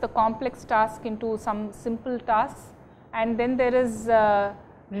reduces the complex task into some simple tasks, and then there is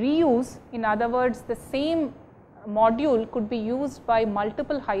reuse. In other words, the same module could be used by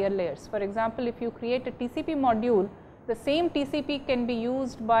multiple higher layers. For example, if you create a TCP module, the same TCP can be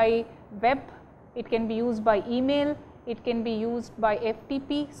used by web, it can be used by email, it can be used by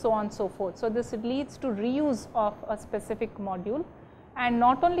FTP, so on and so forth. So this leads to reuse of a specific module, and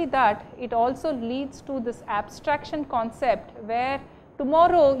not only that, it also leads to this abstraction concept where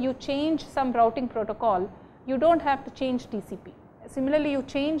tomorrow you change some routing protocol, you do not have to change TCP. Similarly, you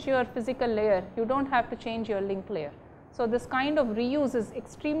change your physical layer, you do not have to change your link layer. So this kind of reuse is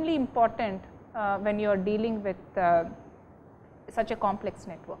extremely important when you are dealing with such a complex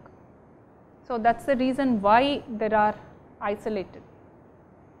network. So that's the reason why there are isolated.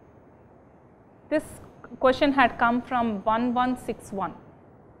 This question had come from 1161.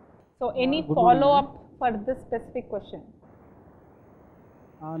 So any follow up for this specific question?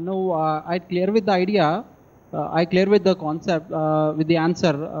 No, I clear with the idea. I clear with the concept, with the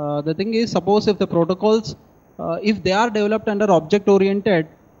answer. The thing is, suppose if the protocols, if they are developed under object oriented,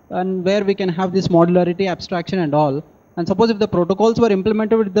 and where we can have this modularity, abstraction and all, and suppose if the protocols were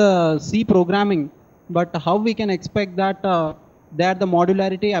implemented with the C programming, but how we can expect that there the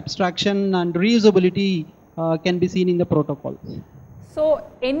modularity, abstraction and reusability can be seen in the protocols? So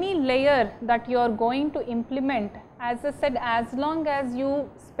any layer that you are going to implement, as I said, as long as you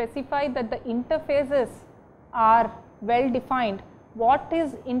specify that the interfaces are well defined, what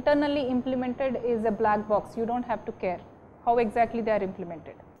is internally implemented is a black box. You don't have to care how exactly they are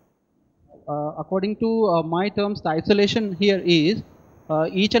implemented. According to my terms, the isolation here is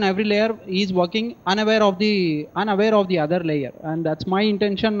each and every layer is working unaware of the other layer, and that's my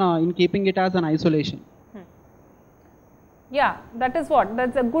intention in keeping it as an isolation. Yeah, that is what,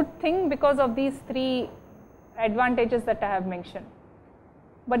 that's a good thing because of these three advantages that I have mentioned.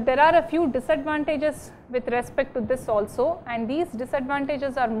 But there are a few disadvantages with respect to this also, and these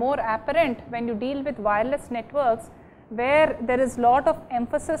disadvantages are more apparent when you deal with wireless networks where there is lot of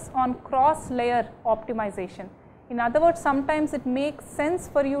emphasis on cross-layer optimization. In other words, sometimes it makes sense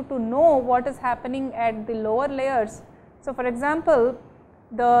for you to know what is happening at the lower layers. So, for example,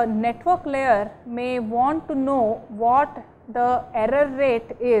 the network layer may want to know what the error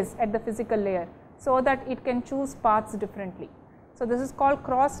rate is at the physical layer so that it can choose paths differently. So, this is called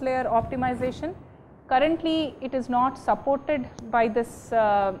cross-layer optimization. Currently, it is not supported by this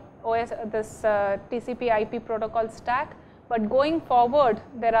TCP IP protocol stack, but going forward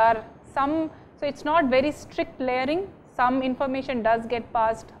there are some, so it is not very strict layering, some information does get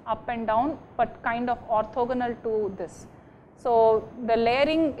passed up and down, but kind of orthogonal to this. So, the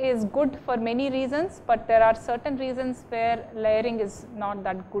layering is good for many reasons, but there are certain reasons where layering is not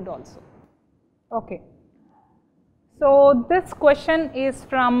that good also. Okay. So, this question is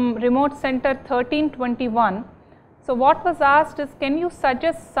from remote center 1321. So, what was asked is, can you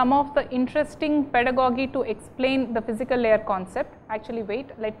suggest some of the interesting pedagogy to explain the physical layer concept? Actually, wait,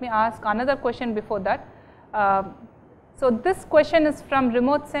 let me ask another question before that. So, this question is from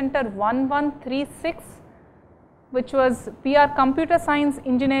remote center 1136, which was, we are computer science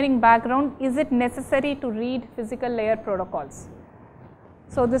engineering background, is it necessary to read physical layer protocols?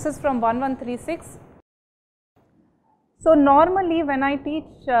 So, this is from 1136. So, normally when I teach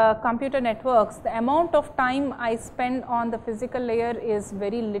computer networks, the amount of time I spend on the physical layer is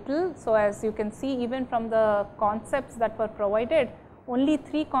very little. So, as you can see, even from the concepts that were provided, only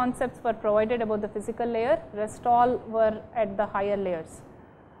 3 concepts were provided about the physical layer, rest all were at the higher layers.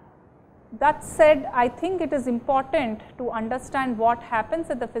 That said, I think it is important to understand what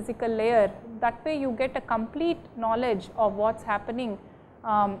happens at the physical layer. That way you get a complete knowledge of what's happening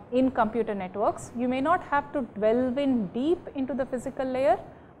in computer networks. You may not have to delve in deep into the physical layer,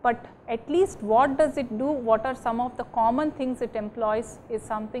 but at least what does it do, what are some of the common things it employs is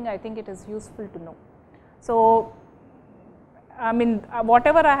something I think it is useful to know. So, I mean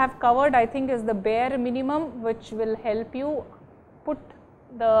whatever I have covered, I think is the bare minimum which will help you put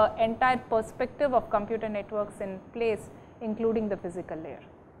the entire perspective of computer networks in place, including the physical layer.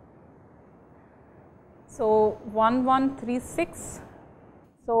 So, 1136.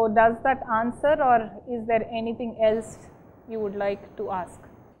 So, does that answer, or is there anything else you would like to ask?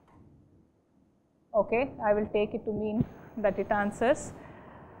 Okay, I will take it to mean that it answers.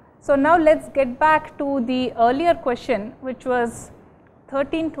 So, now let us get back to the earlier question, which was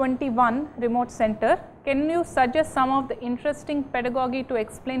 1321 remote center. Can you suggest some of the interesting pedagogy to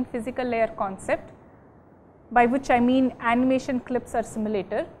explain physical layer concept, by which I mean animation clips or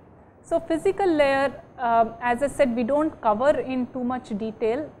simulator. So, physical layer, as I said, we do not cover in too much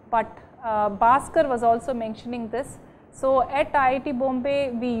detail, but Bhaskar was also mentioning this. So, at IIT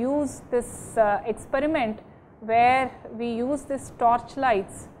Bombay, we use this experiment where we use this torch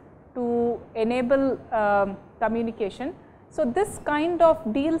lights to enable communication. So, this kind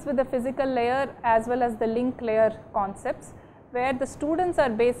of deals with the physical layer as well as the link layer concepts, where the students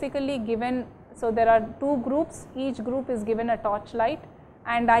are basically given, so there are 2 groups, each group is given a torch light,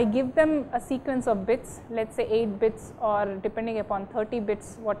 and I give them a sequence of bits, let us say 8 bits or depending upon 30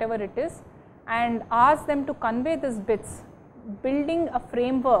 bits, whatever it is, and ask them to convey these bits, building a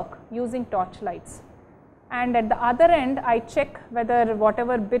framework using torch lights. And at the other end, I check whether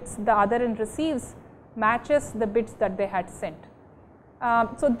whatever bits the other end receives matches the bits that they had sent.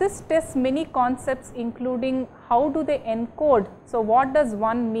 So, this tests many concepts, including how do they encode. So, what does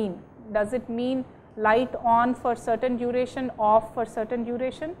 1 mean? Does it mean light on for certain duration, off for certain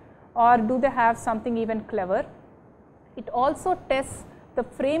duration, or do they have something even clever? It also tests the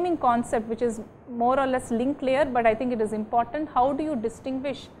framing concept, which is more or less link layer, but I think it is important. How do you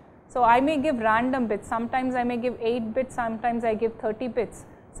distinguish? So, I may give random bits, sometimes I may give 8 bits, sometimes I give 30 bits.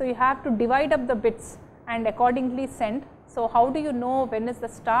 So, you have to divide up the bits and accordingly send. So, how do you know when is the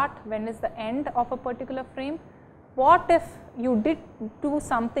start, when is the end of a particular frame? What if you did do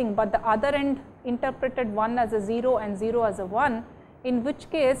something, but the other end interpreted 1 as a 0 and 0 as a 1, in which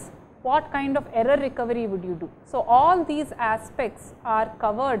case what kind of error recovery would you do? So, all these aspects are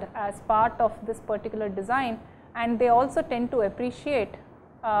covered as part of this particular design, and they also tend to appreciate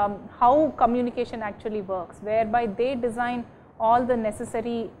how communication actually works, whereby they design all the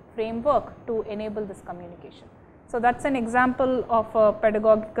necessary framework to enable this communication. So, that is an example of a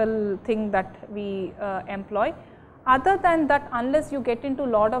pedagogical thing that we employ. Other than that, unless you get into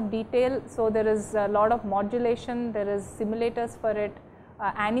a lot of detail, so there is a lot of modulation, there is simulators for it,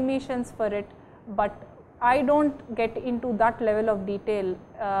 animations for it, but I don't get into that level of detail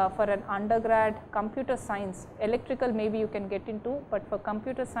for an undergrad computer science. Electrical maybe you can get into, but for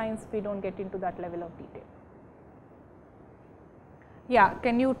computer science we don't get into that level of detail. Yeah,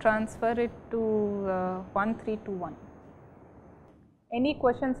 can you transfer it to 1321? Any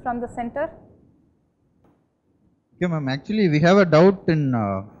questions from the center? Okay, ma'am. Actually, we have a doubt in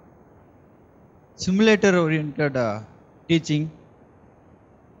simulator-oriented teaching.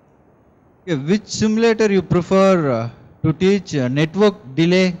 Okay, which simulator you prefer to teach network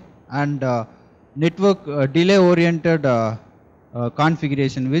delay and network delay-oriented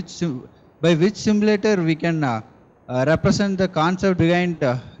configuration? By which simulator we can represent the concept behind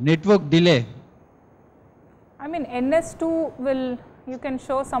network delay? I mean, NS2 will, you can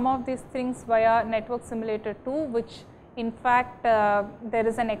show some of these things via network simulator 2, which in fact there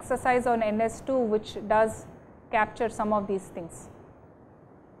is an exercise on NS2 which does capture some of these things.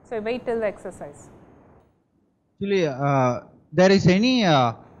 So wait till the exercise. Actually, there is any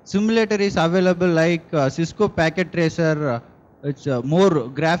simulator is available like Cisco Packet Tracer, it's a more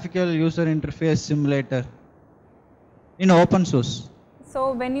graphical user interface simulator in open source.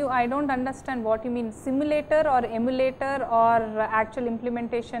 So when you, I don't understand what you mean, simulator or emulator or actual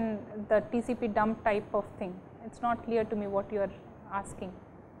implementation, the TCP dump type of thing. It's not clear to me what you are asking.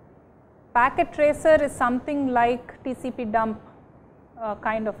 Packet tracer is something like TCP dump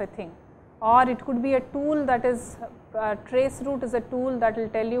kind of a thing, or it could be a tool that is, traceroute is a tool that will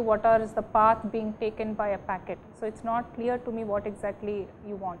tell you what is the path being taken by a packet. So it's not clear to me what exactly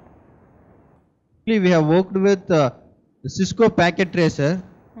you want. We have worked with the Cisco Packet Tracer.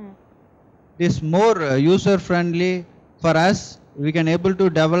 It is more user friendly for us. We can able to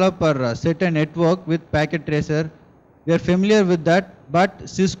develop or set a network with Packet Tracer. We are familiar with that, but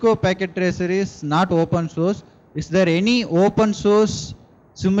Cisco Packet Tracer is not open source. Is there any open source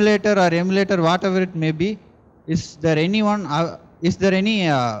simulator or emulator, whatever it may be? Is there anyone? Is there any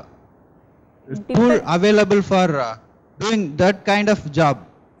tool available for doing that kind of job?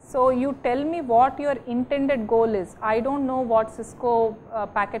 So you tell me what your intended goal is. I don't know what Cisco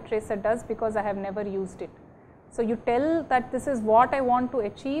Packet Tracer does because I have never used it. So you tell that this is what I want to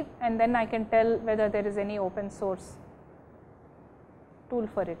achieve, and then I can tell whether there is any open source tool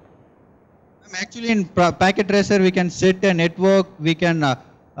for it. Actually, in Packet Tracer, we can set a network, we can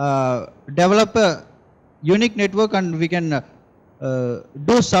develop a unique network, and we can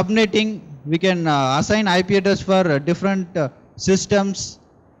do subnetting, we can assign IP address for different systems,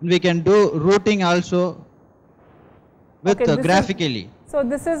 we can do routing also with graphically. So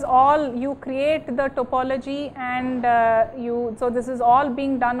this is all, you create the topology and so this is all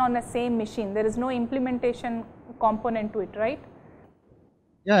being done on the same machine. There is no implementation component to it, right?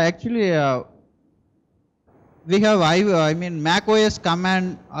 Yeah, actually we have I mean Mac OS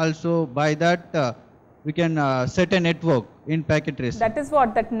command also. By that we can set a network in Packet Tracer. That is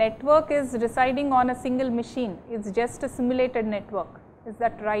what, that network is residing on a single machine. It's just a simulated network. Is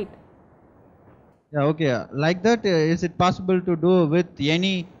that right? Yeah, okay. Like that, is it possible to do with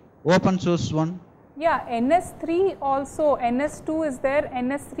any open source one? Yeah, NS3 also, NS2 is there,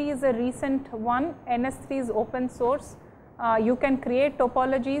 NS3 is a recent one, NS3 is open source. You can create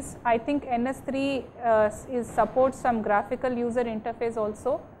topologies. I think NS3 supports some graphical user interface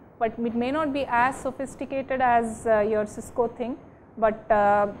also, but it may not be as sophisticated as your Cisco thing, but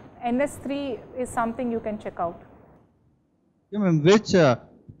NS3 is something you can check out. Which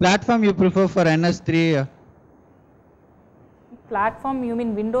platform you prefer for NS3? Platform, you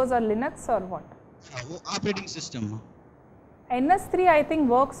mean Windows or Linux or what? Operating system. NS3 I think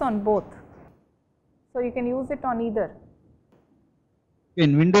works on both, so you can use it on either.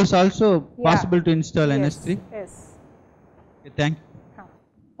 In Windows also possible to install yes, NS3? Yes. Okay, thank you.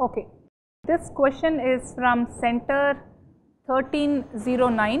 Okay. This question is from Center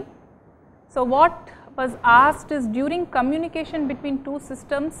 1309. So what was asked is, during communication between two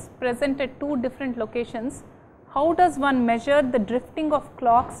systems present at two different locations, how does one measure the drifting of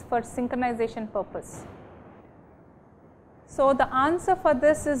clocks for synchronization purpose? So the answer for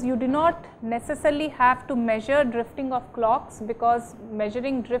this is, you do not necessarily have to measure drifting of clocks, because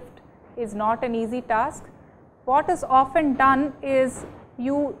measuring drift is not an easy task. What is often done is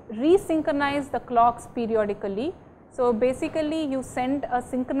you resynchronize the clocks periodically. So basically you send a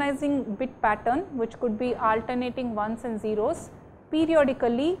synchronizing bit pattern, which could be alternating ones and zeros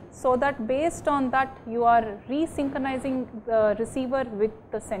periodically, so that based on that you are resynchronizing the receiver with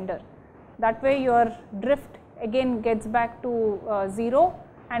the sender. That way your drift again gets back to 0,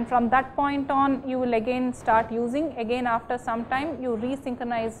 and from that point on you will again start using, again after some time you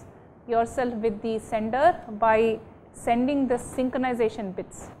resynchronize yourself with the sender by sending the synchronization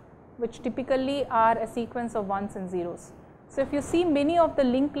bits. which typically are a sequence of ones and zeros. So if you see many of the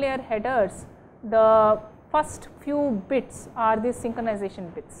link layer headers, the first few bits are the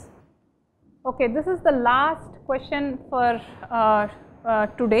synchronization bits. Okay, this is the last question for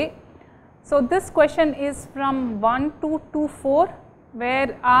today. So this question is from 1224,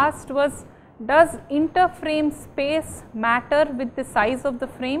 where asked was, does interframe space matter with the size of the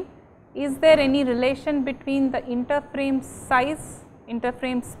frame? Is there any relation between the interframe size,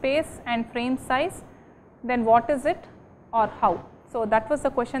 interframe space and frame size? Then what is it or how? So that was the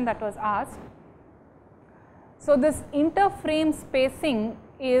question that was asked. So this interframe spacing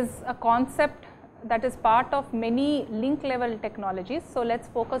is a concept that is part of many link level technologies. So let's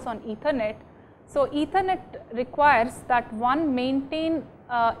focus on Ethernet. So Ethernet requires that one maintain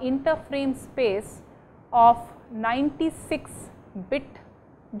interframe space of 96 bit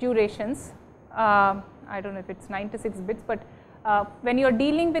durations. I don't know if it's 96 bits, but when you are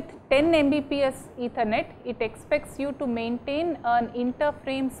dealing with 10 Mbps Ethernet, it expects you to maintain an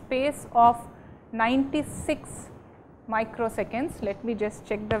interframe space of 96 microseconds. Let me just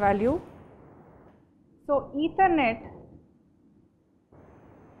check the value. So Ethernet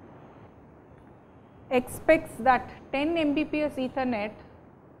expects that 10 Mbps Ethernet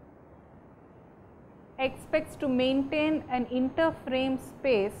expects to maintain an interframe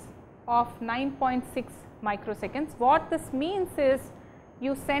space of 9.6 microseconds. What this means is,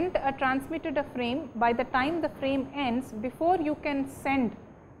 you transmitted a frame. By the time the frame ends, before you can send,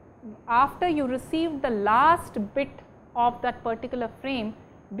 after you receive the last bit of that particular frame,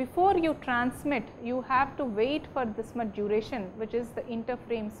 before you transmit, you have to wait for this much duration, which is the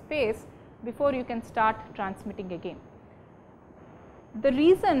interframe space, before you can start transmitting again. The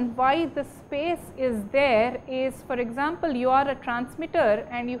reason why the space is there is, for example, you are a transmitter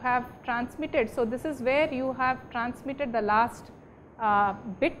and you have transmitted. So this is where you have transmitted the last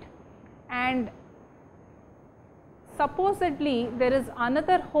bit, and supposedly there is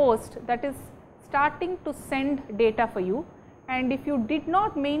another host that is starting to send data for you, and if you did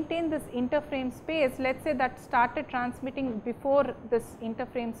not maintain this interframe space, let's say that started transmitting before this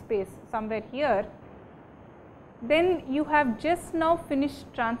interframe space somewhere here, then you have just now finished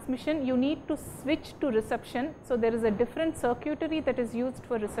transmission, you need to switch to reception. So there is a different circuitry that is used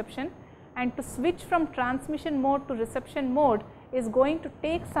for reception, and to switch from transmission mode to reception mode is going to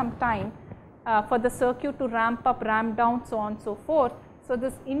take some time for the circuit to ramp up, ramp down, so on and so forth. So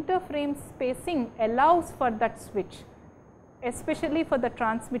this interframe spacing allows for that switch, especially for the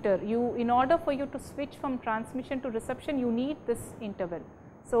transmitter. In order for you to switch from transmission to reception, you need this interval.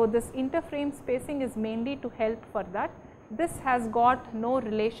 So this interframe spacing is mainly to help for that. This has got no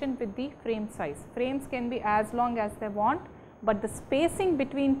relation with the frame size. Frames can be as long as they want, but the spacing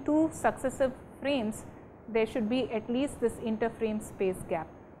between two successive frames, there should be at least this interframe space gap.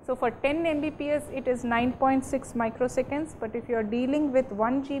 So for 10 Mbps it is 9.6 microseconds, but if you are dealing with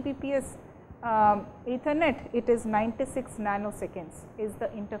 1 Gbps Ethernet, it is 96 nanoseconds is the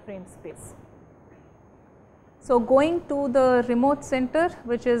interframe space. So going to the remote center,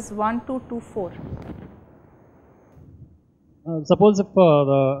 which is 1224. Suppose if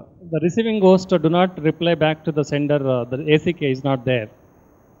the receiving host do not reply back to the sender, the ACK is not there.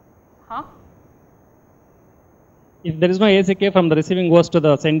 Huh? If there is no ACK from the receiving host to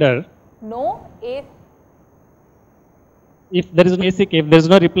the sender. No If there is no ACK, if there is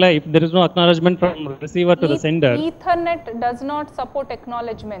no reply, if there is no acknowledgement from receiver to the sender. Ethernet does not support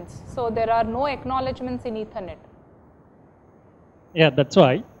acknowledgements. So there are no acknowledgements in Ethernet. Yeah, that's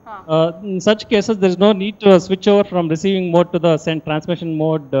why. In such cases, there is no need to switch over from receiving mode to the transmission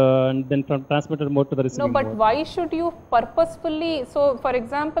mode and then from transmitter mode to the receiving mode. No, but why should you purposefully, so for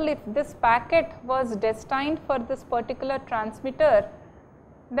example, if this packet was destined for this particular transmitter,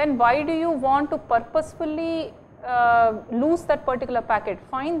 then why do you want to purposefully lose that particular packet?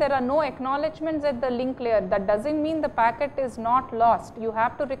 Fine, there are no acknowledgements at the link layer. That doesn't mean the packet is not lost. You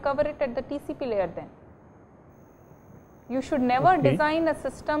have to recover it at the TCP layer then. You should never design a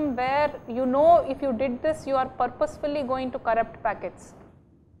system where you know if you did this, you are purposefully going to corrupt packets.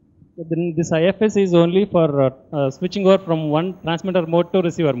 Then this IFS is only for switching over from one transmitter mode to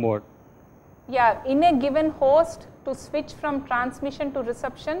receiver mode. Yeah, in a given host, to switch from transmission to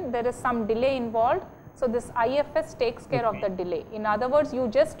reception, there is some delay involved. So this IFS takes care of the delay. In other words, you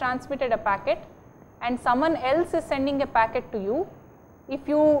just transmitted a packet and someone else is sending a packet to you. If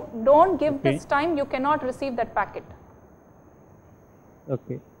you don't give this time, you cannot receive that packet.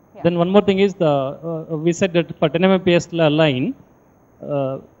 Okay. Yeah. Then one more thing is we said that for 10 Mbps line,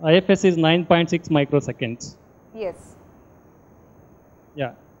 IFS is 9.6 microseconds. Yes.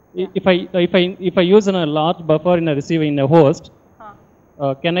 Yeah. If I use a large buffer in a receiver in a host,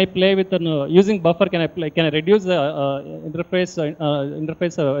 can I play with an using buffer? Can I reduce the interframe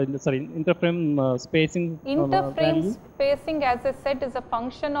spacing? Interframe spacing, as I said, is a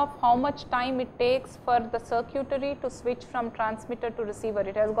function of how much time it takes for the circuitry to switch from transmitter to receiver.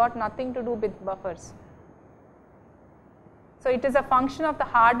 It has got nothing to do with buffers. So it is a function of the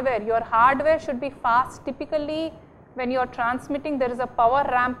hardware. Your hardware should be fast. Typically, when you are transmitting, there is a power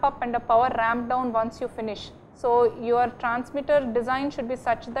ramp up and a power ramp down once you finish. So your transmitter design should be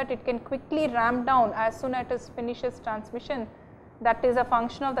such that it can quickly ramp down as soon as it finishes transmission. That is a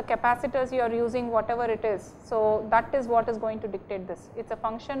function of the capacitors you are using, whatever it is. So that is what is going to dictate this. It's a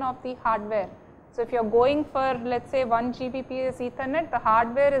function of the hardware. So if you are going for, let's say, 1 Gbps Ethernet, the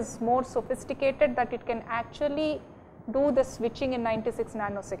hardware is more sophisticated that it can actually do the switching in 96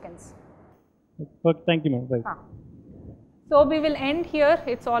 nanoseconds. Okay, thank you, ma'am. Right. So we will end here.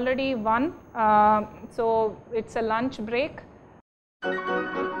 It's already 1. So it's a lunch break.